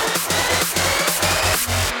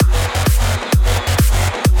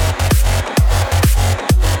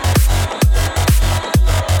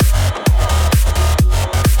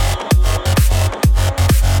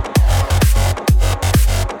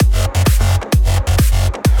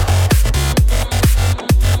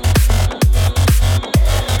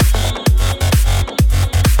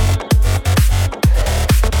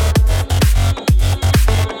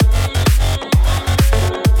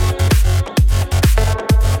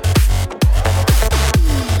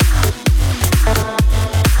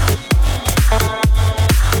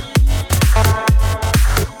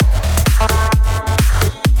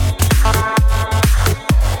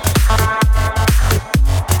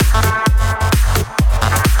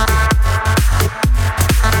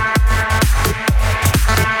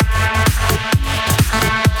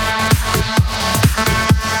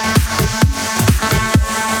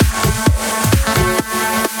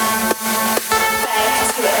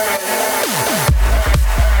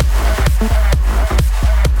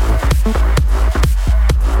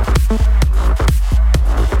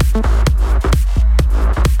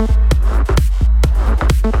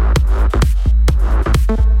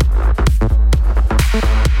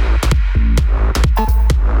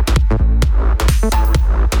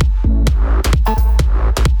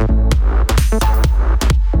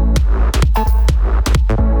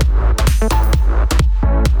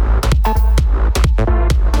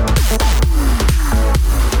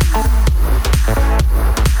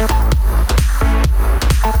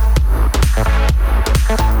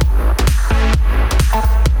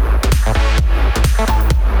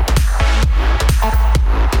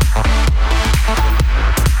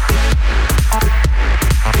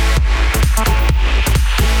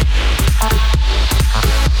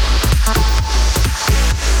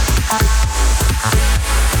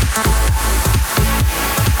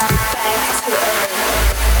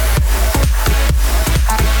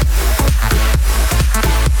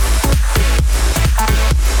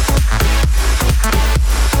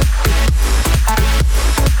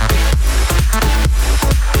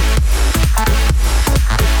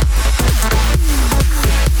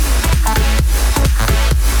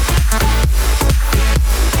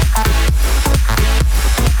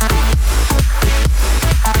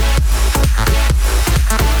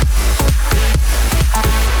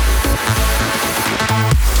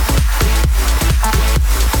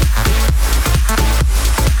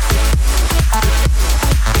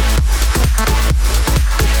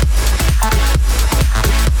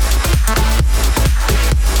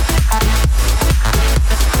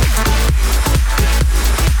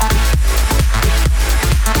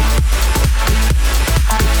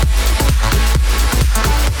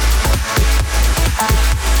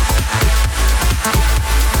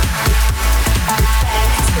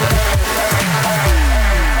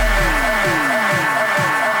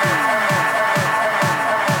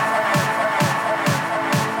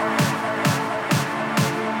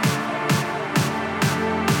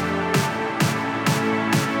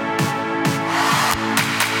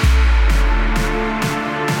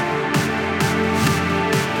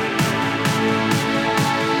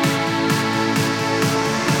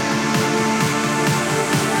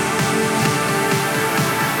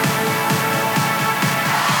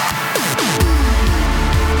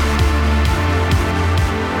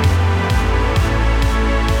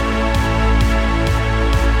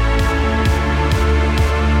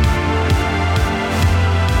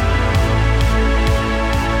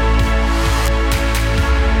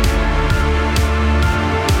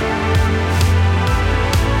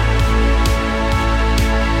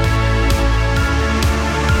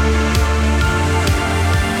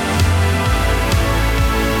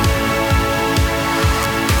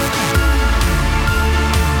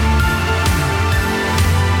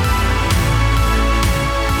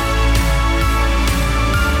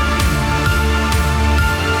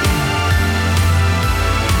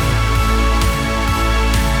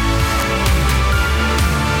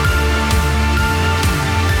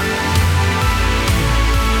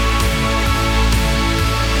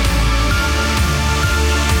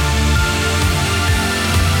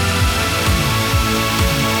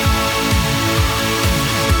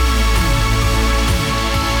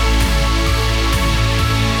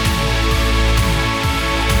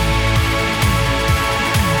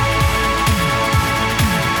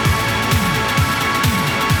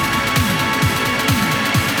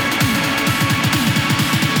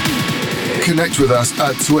 connect with us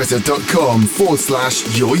at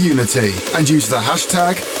twitter.com/yourunity and use the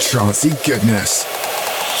hashtag TrancyGoodness.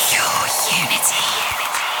 Your unity.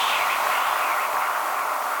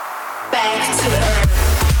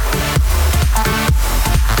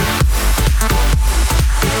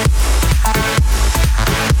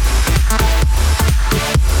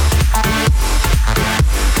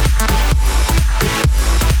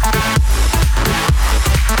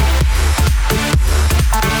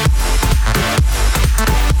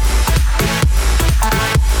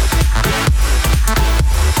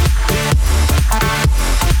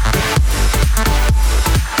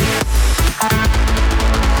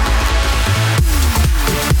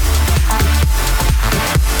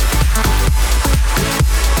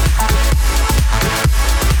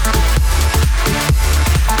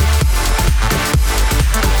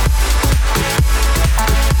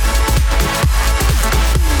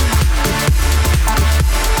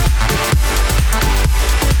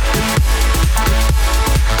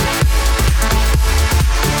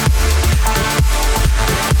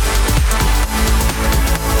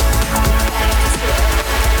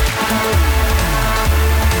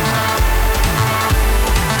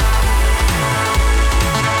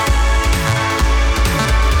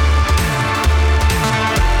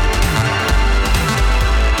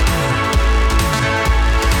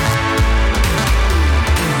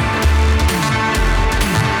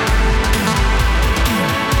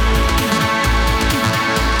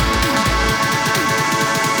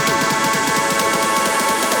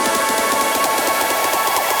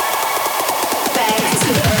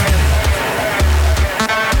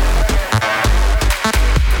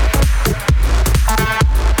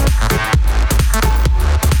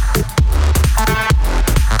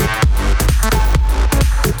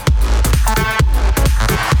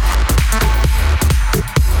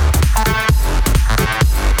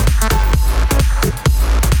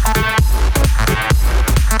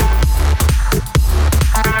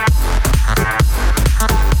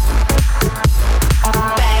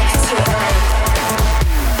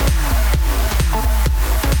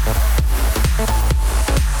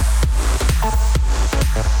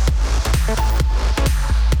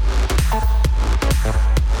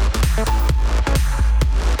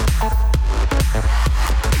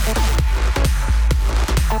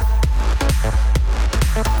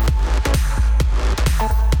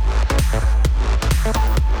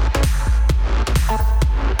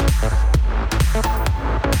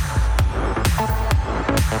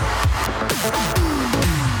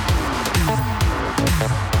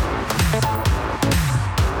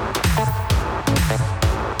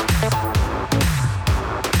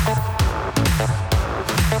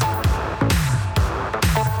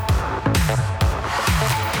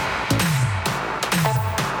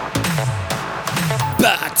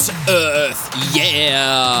 Back to earth.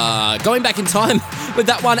 Yeah, going back in time with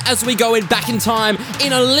that one as we go in back in time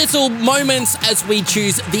in a little moment as we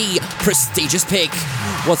choose the prestigious pick.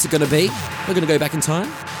 What's it going to be? We're going to go back in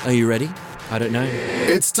time. Are you ready? I don't know.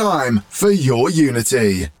 It's time for your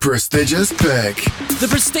Unity Prestigious Pick. The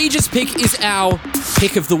prestigious pick is our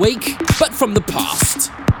pick of the week, but from the past.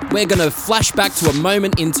 We're going to flash back to a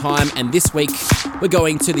moment in time, and this week we're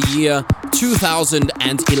going to the year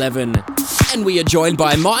 2011. And we are joined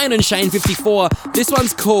by Myon and Shane54. This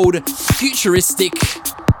one's called Futuristic.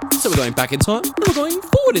 So we're going back in time, and we're going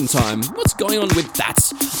forward in time. What's going on with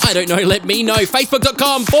that? I don't know, let me know.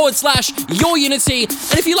 Facebook.com/yourunity.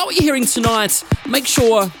 And if you like what you're hearing tonight, make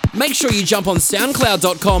sure you jump on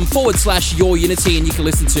SoundCloud.com/yourunity and you can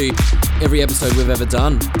listen to every episode we've ever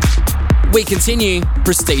done. We continue.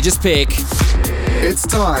 Prestigious pick. It's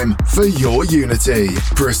time for your Unity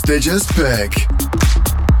Prestigious Pick.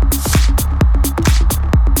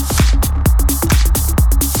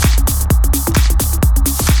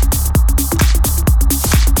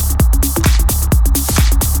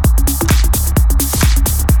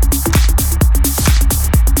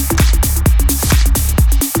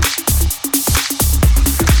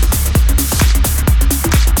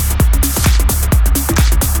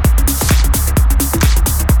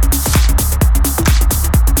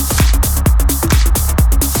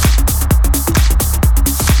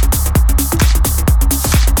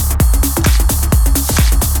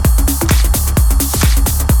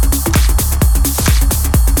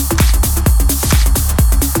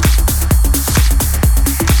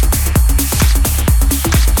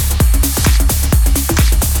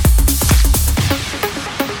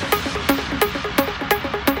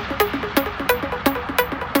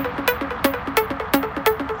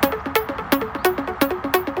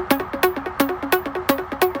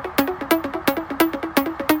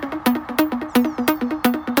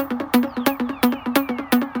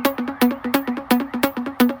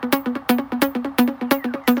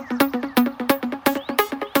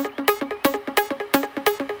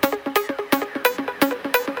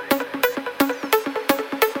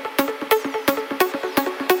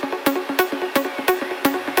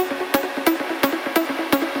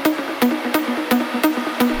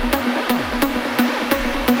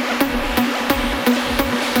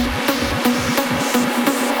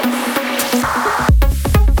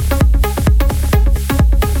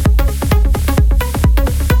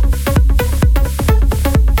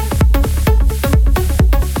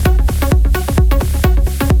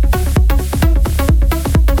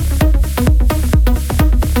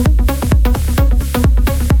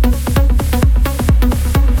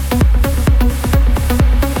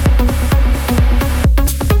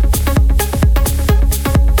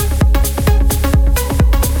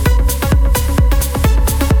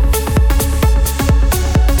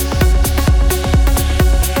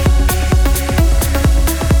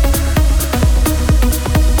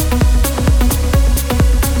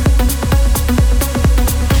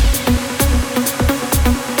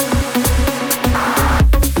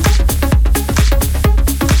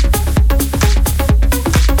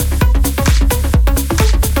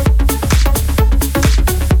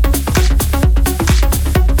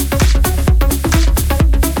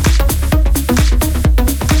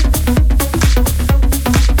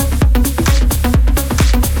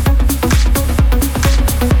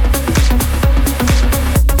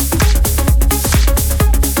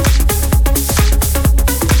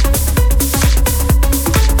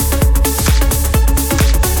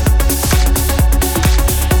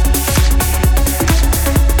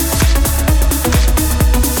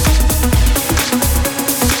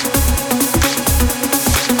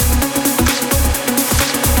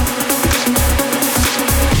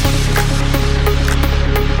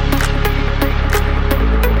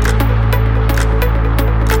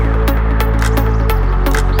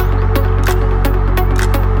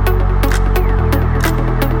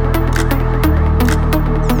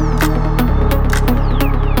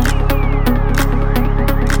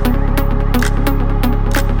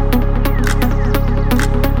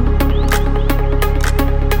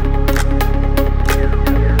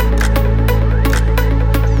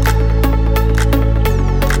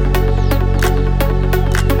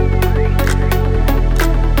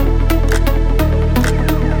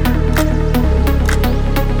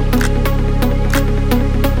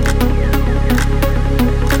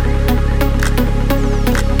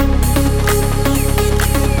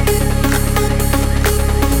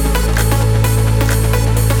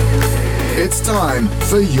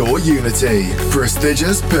 for your unity.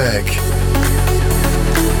 Prestigious pick.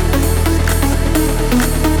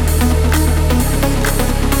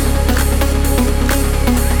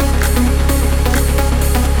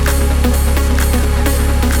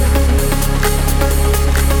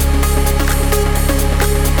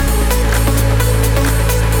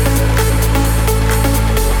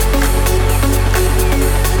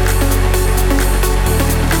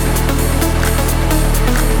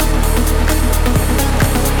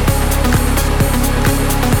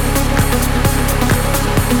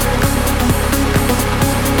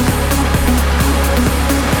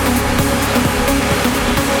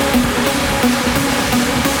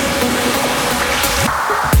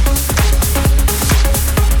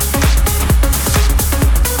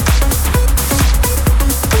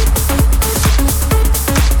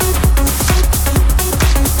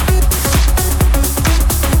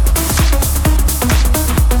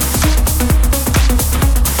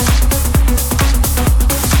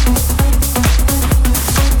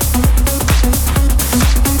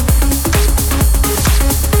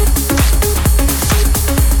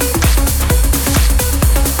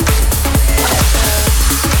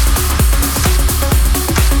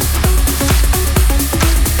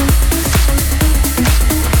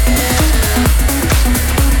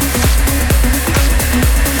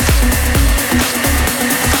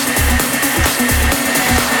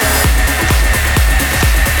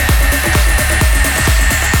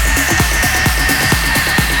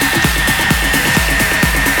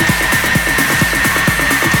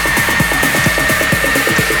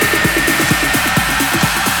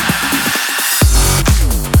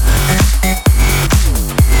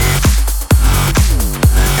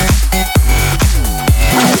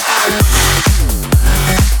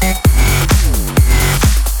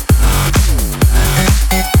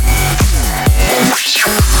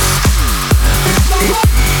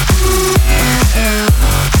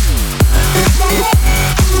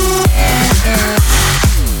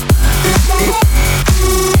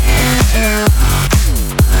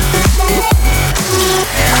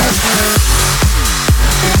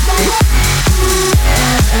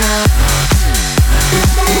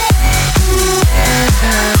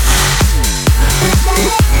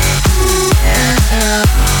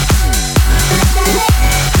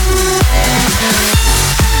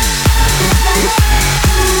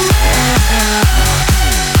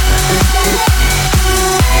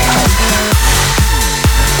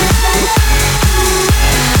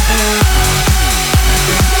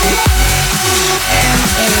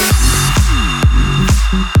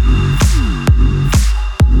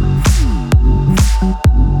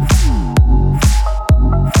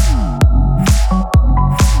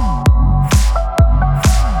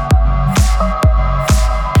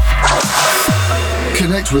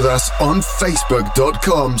 With us on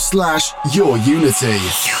facebook.com/yourunity. Your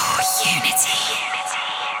Unity.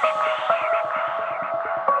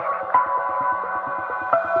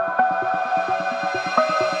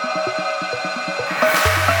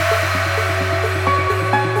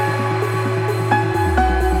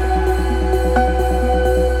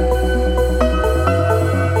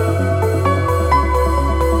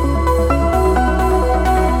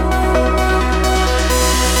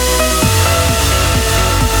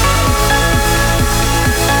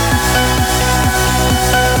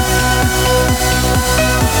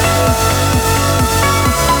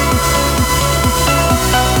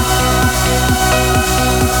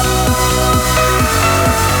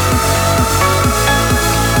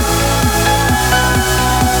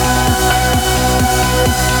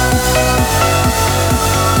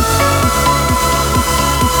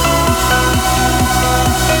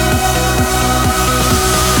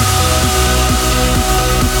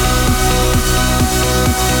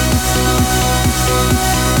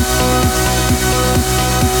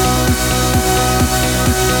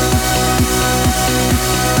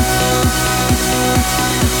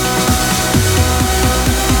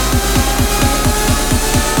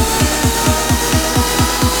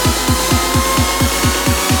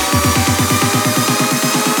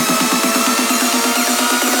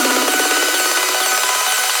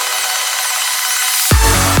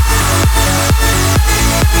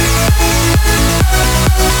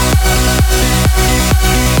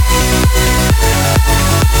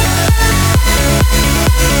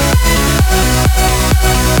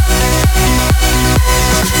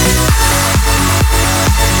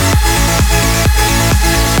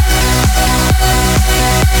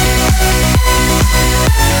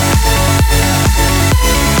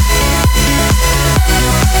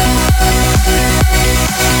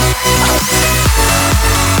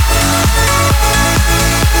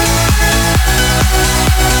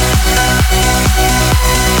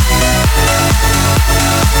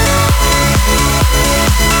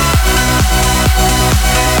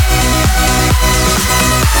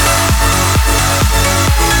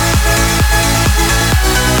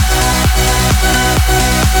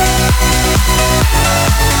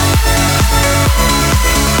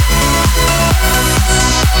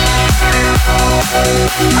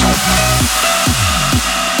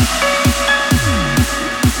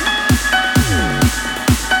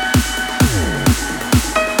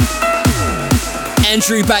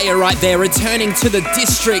 Andrew Bayer right there, returning to the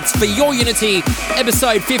district for Your Unity,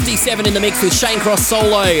 episode 57 in the mix with Shane Cross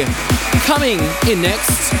solo. Coming in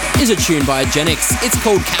next is a tune by Genix. It's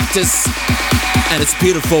called Kaktus, and it's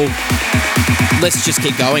beautiful. Let's just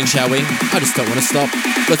keep going, shall we? I just don't want to stop.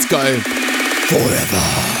 Let's go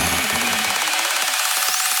forever.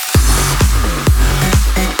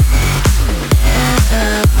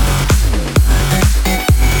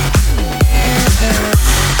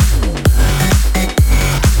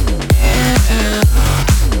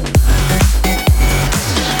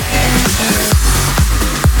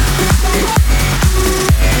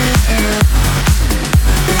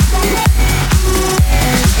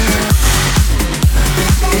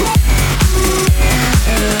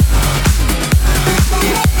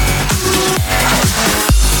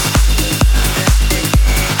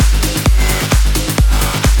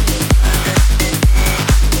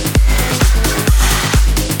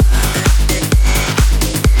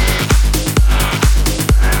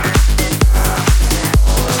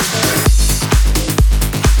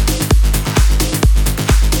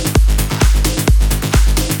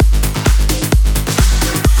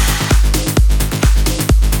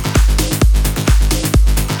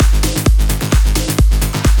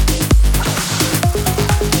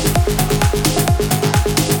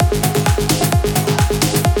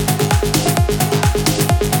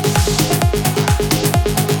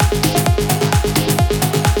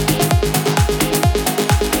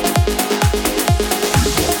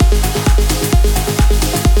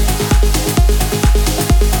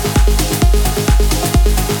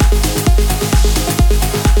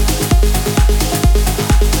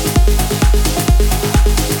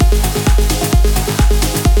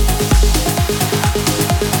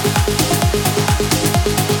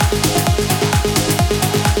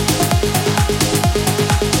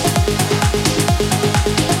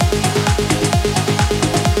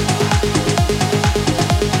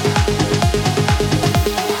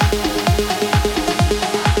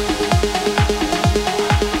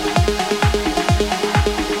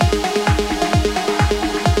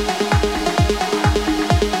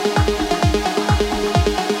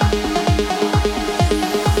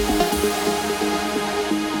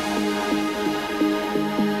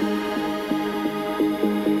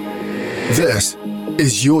 This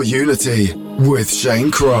is Your Unity with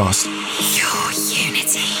Shane Cross. Your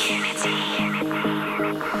Unity.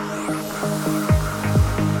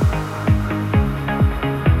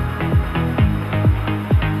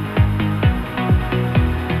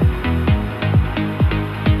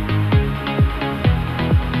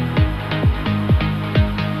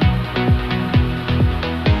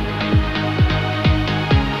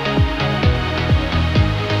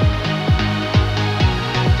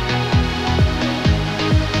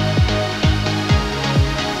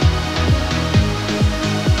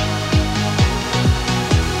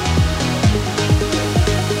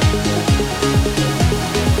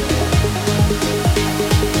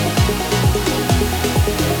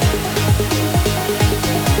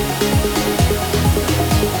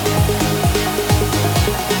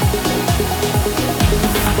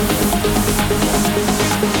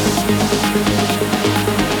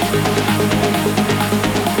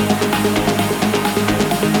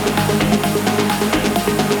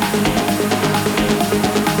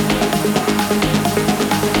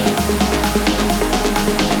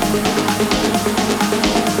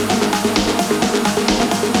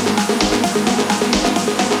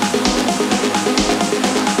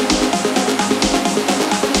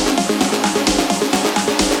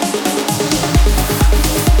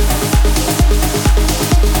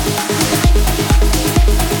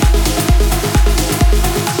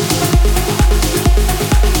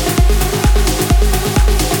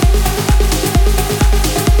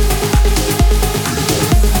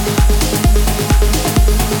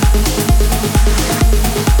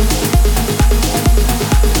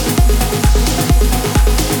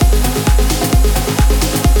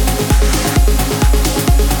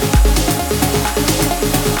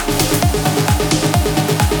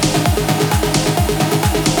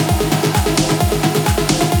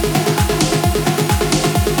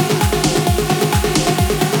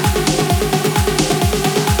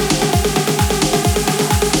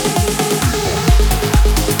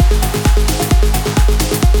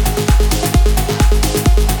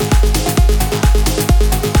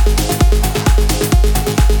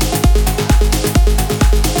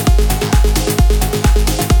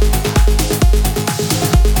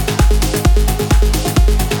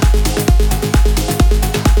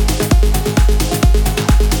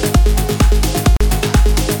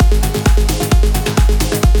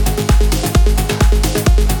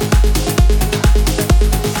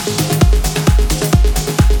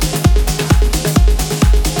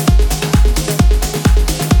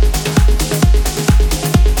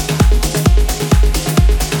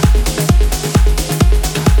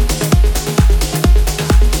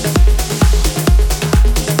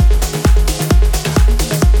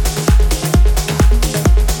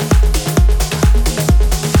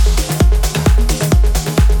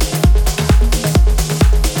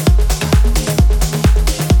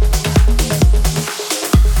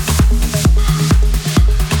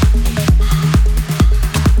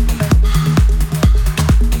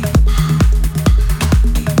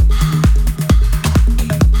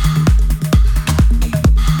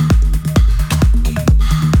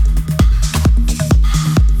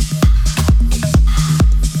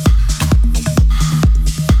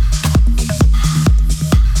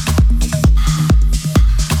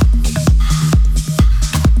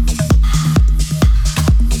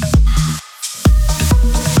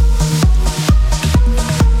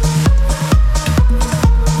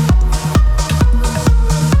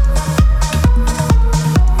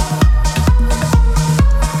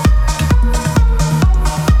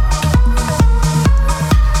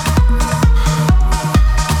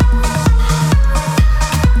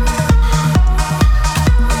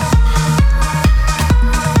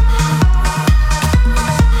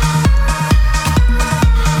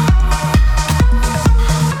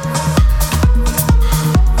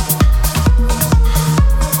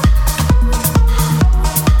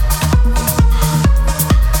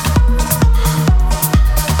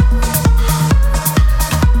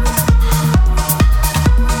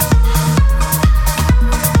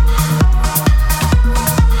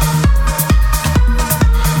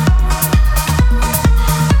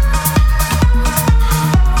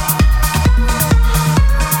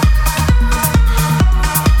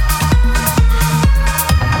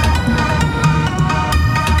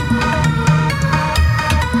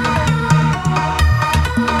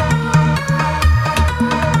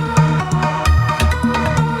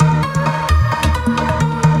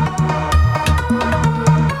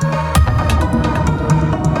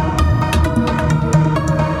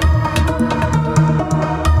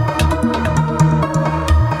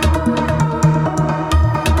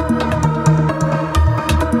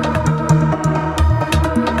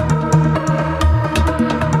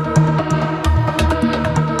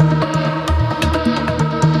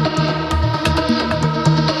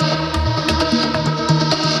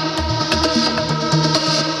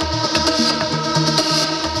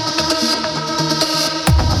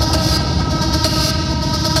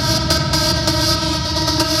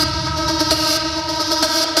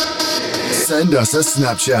 send us a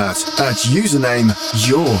Snapchat at username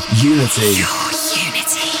YourUnity. Your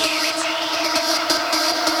Unity.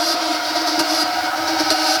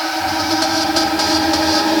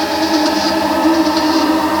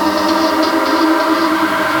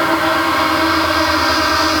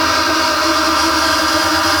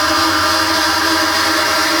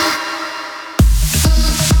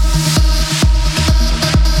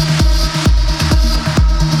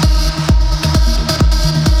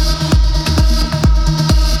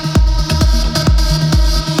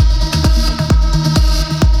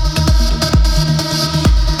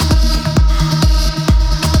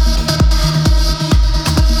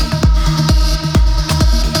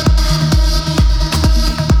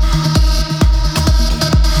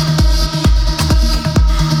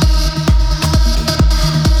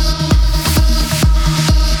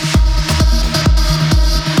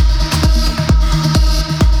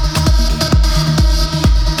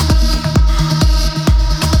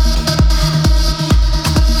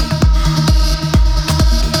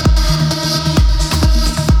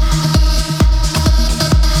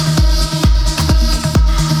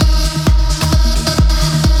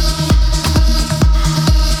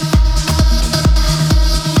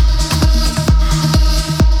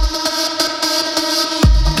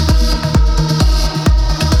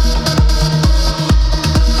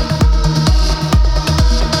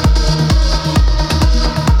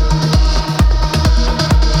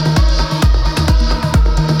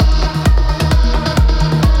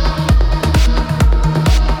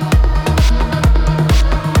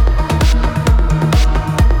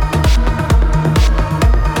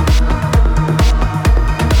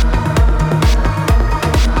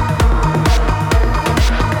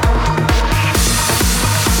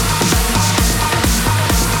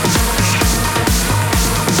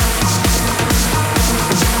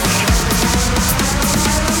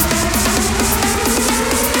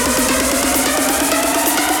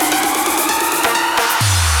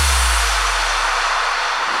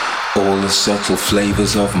 Subtle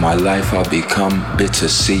flavors of my life are become bitter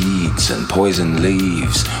seeds and poison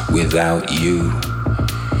leaves without you.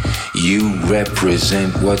 You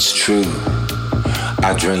represent what's true.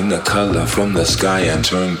 I drain the color from the sky and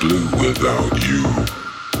turn blue without you.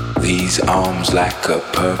 These arms lack a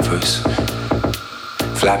purpose,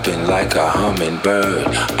 flapping like a hummingbird.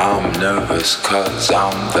 I'm nervous 'cause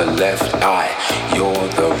I'm the left eye, you're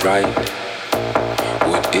the right.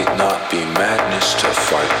 Would it not be madness to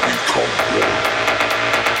fight become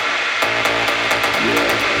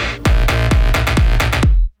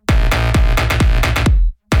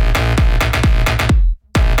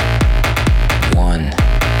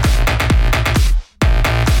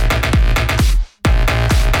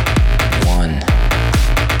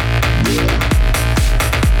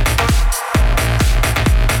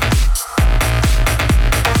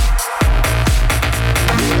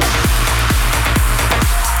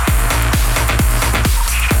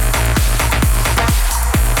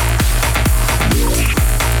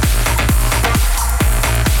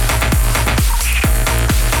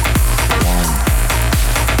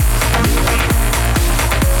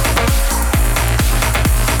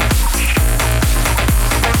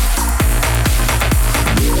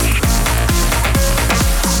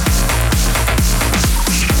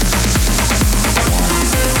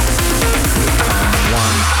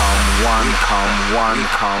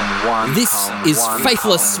one? This is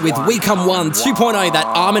Faithless with We Come One 2.0, that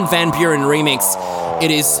Armin van Buuren remix.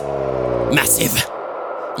 It is massive.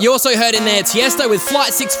 You also heard in there Tiesto with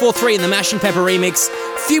Flight 643 in the Mash and Pepper remix.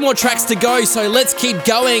 Few more tracks to go, so let's keep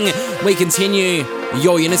going. We continue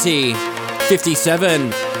Your Unity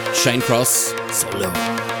 57, Shane Cross, Solo.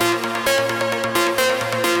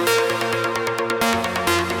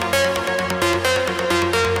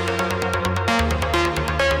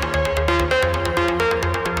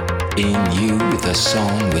 In you, the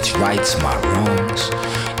song which rights my wrongs.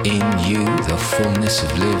 In you, the fullness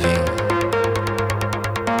of living.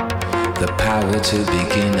 The power to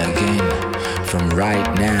begin again from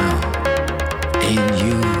right now. In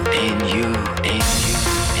you, in you, in you.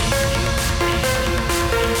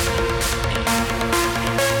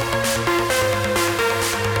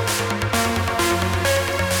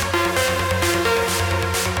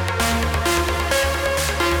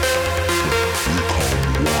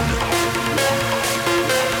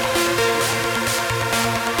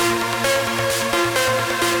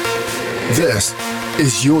 This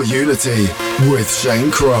is Your Unity with Shane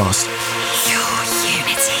Cross. Your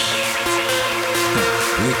Unity.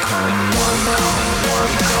 We come one, come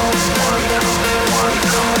one, come one, come one,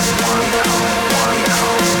 come one, come one,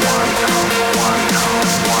 come one, come one, come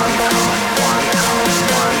one, come one, come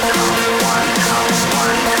one, come one.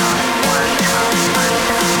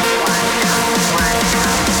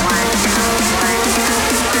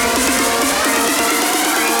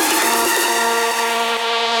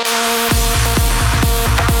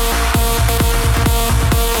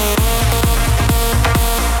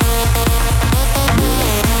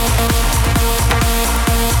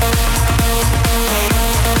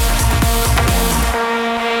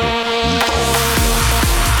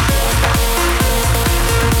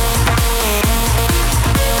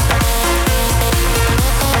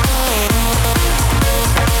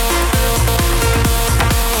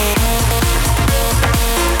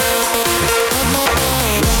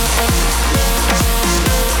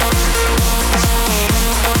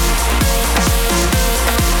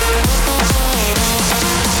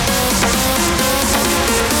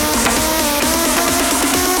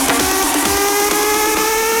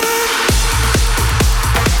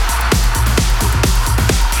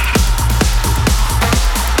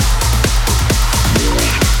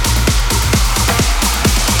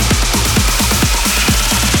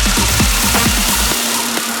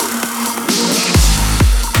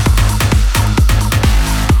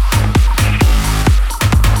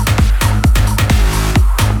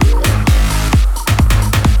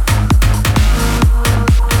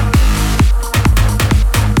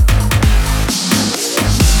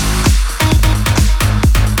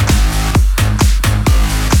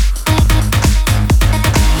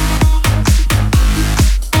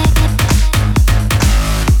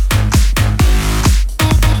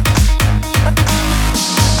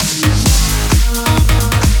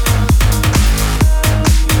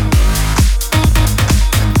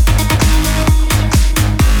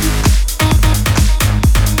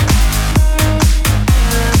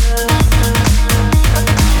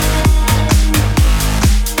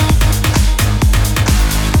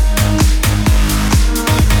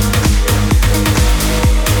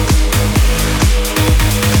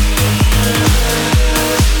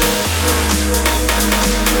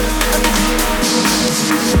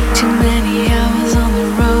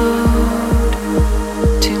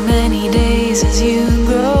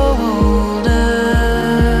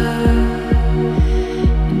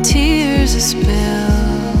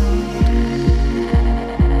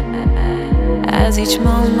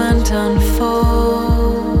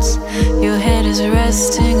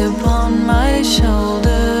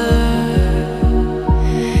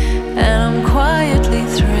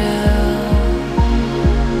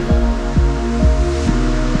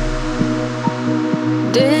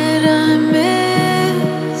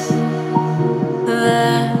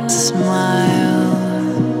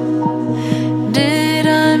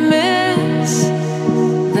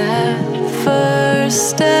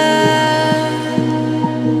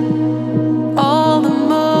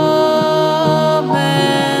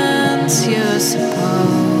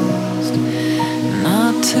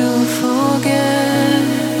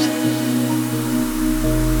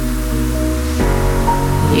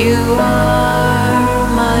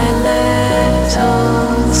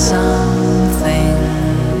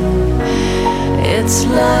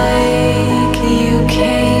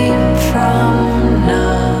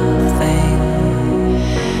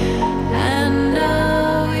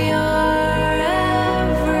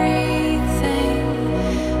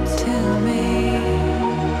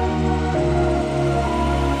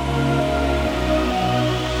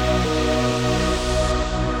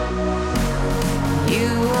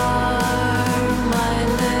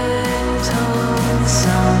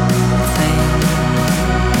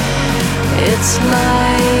 It's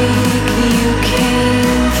like you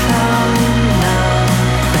came from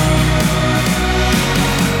nothing,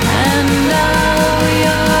 and now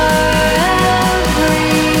you're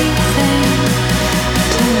everything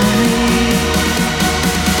to me.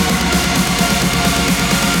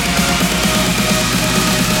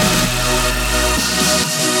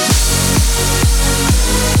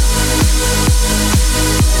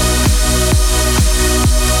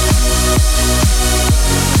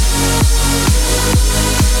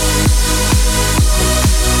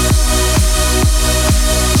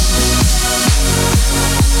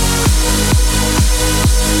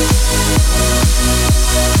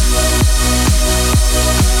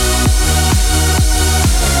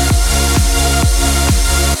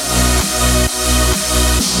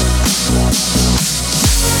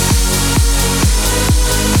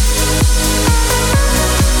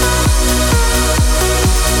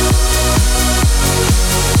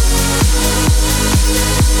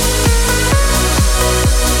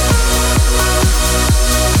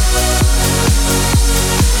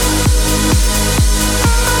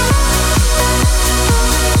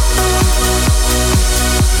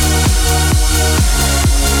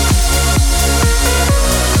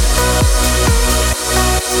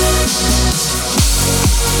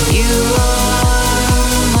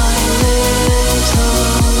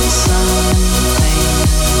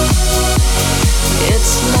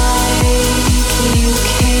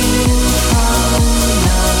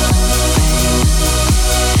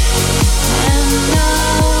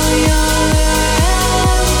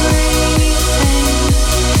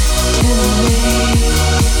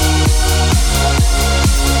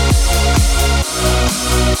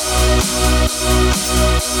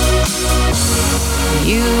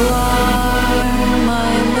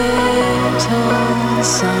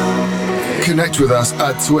 Connect with us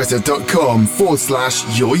at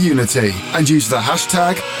twitter.com/yourunity and use the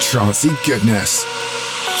hashtag TrancyGoodness.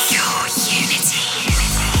 Your unity.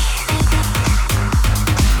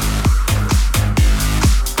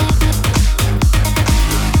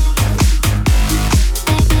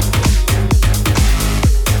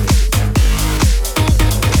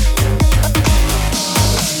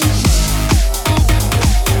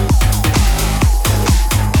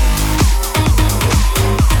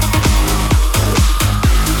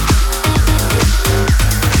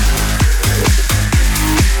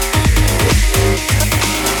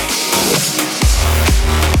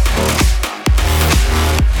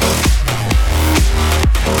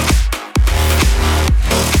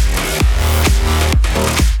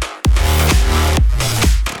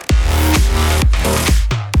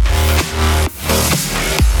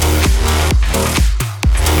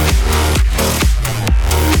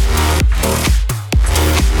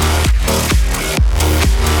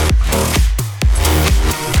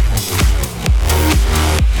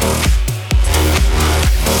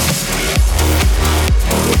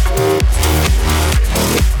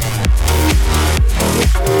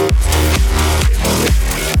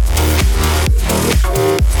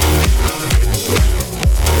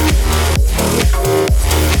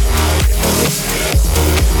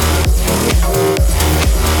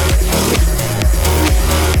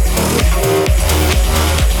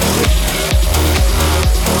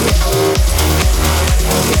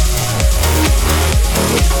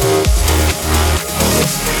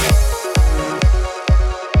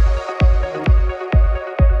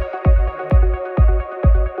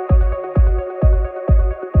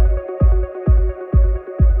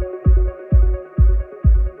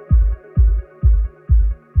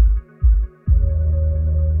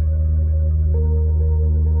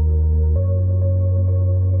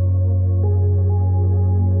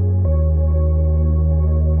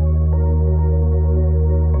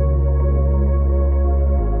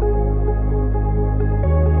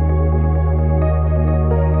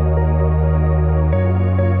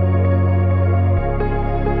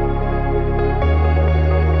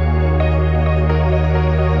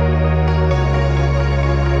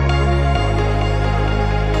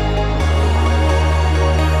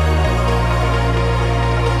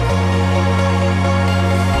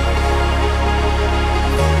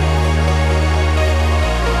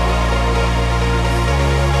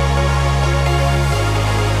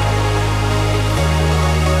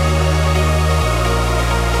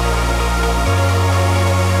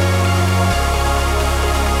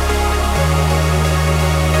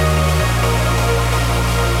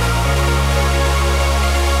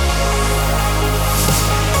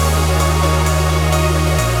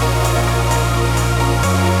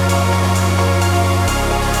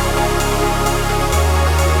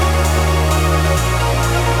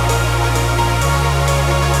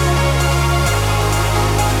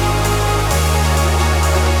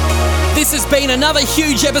 This has been another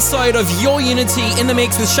huge episode of Your Unity in the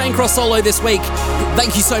Mix with Shane Cross Solo this week.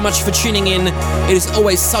 Thank you so much for tuning in. It is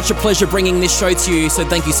always such a pleasure bringing this show to you, so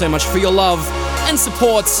thank you so much for your love and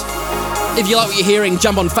support. If you like what you're hearing,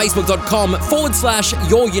 jump on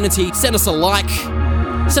facebook.com/Your Unity. Send us a like.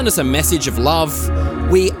 Send us a message of love.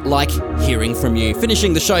 We like hearing from you.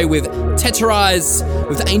 Finishing the show with Tetterize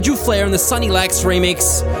with Angel Flare and the Sunny Lax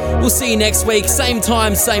remix. We'll see you next week. Same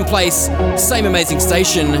time, same place, same amazing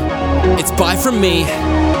station. It's bye from me.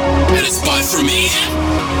 And it's bye from me.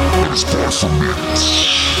 And it's bye from me.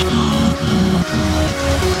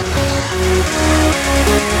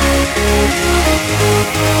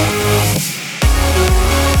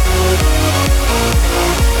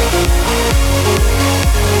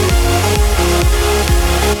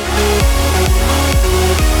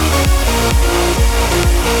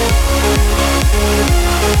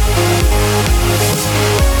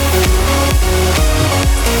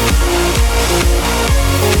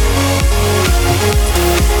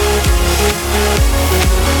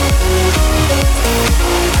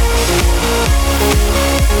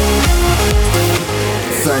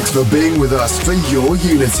 Thanks for being with us for Your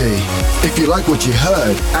Unity. If you like what you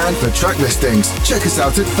heard and for track listings, check us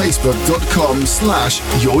out at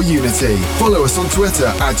facebook.com/Your Unity. Follow us on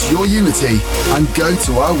Twitter @YourUnity and go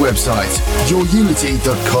to our website,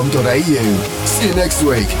 yourunity.com.au. See you next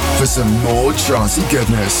week for some more trancey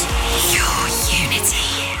goodness.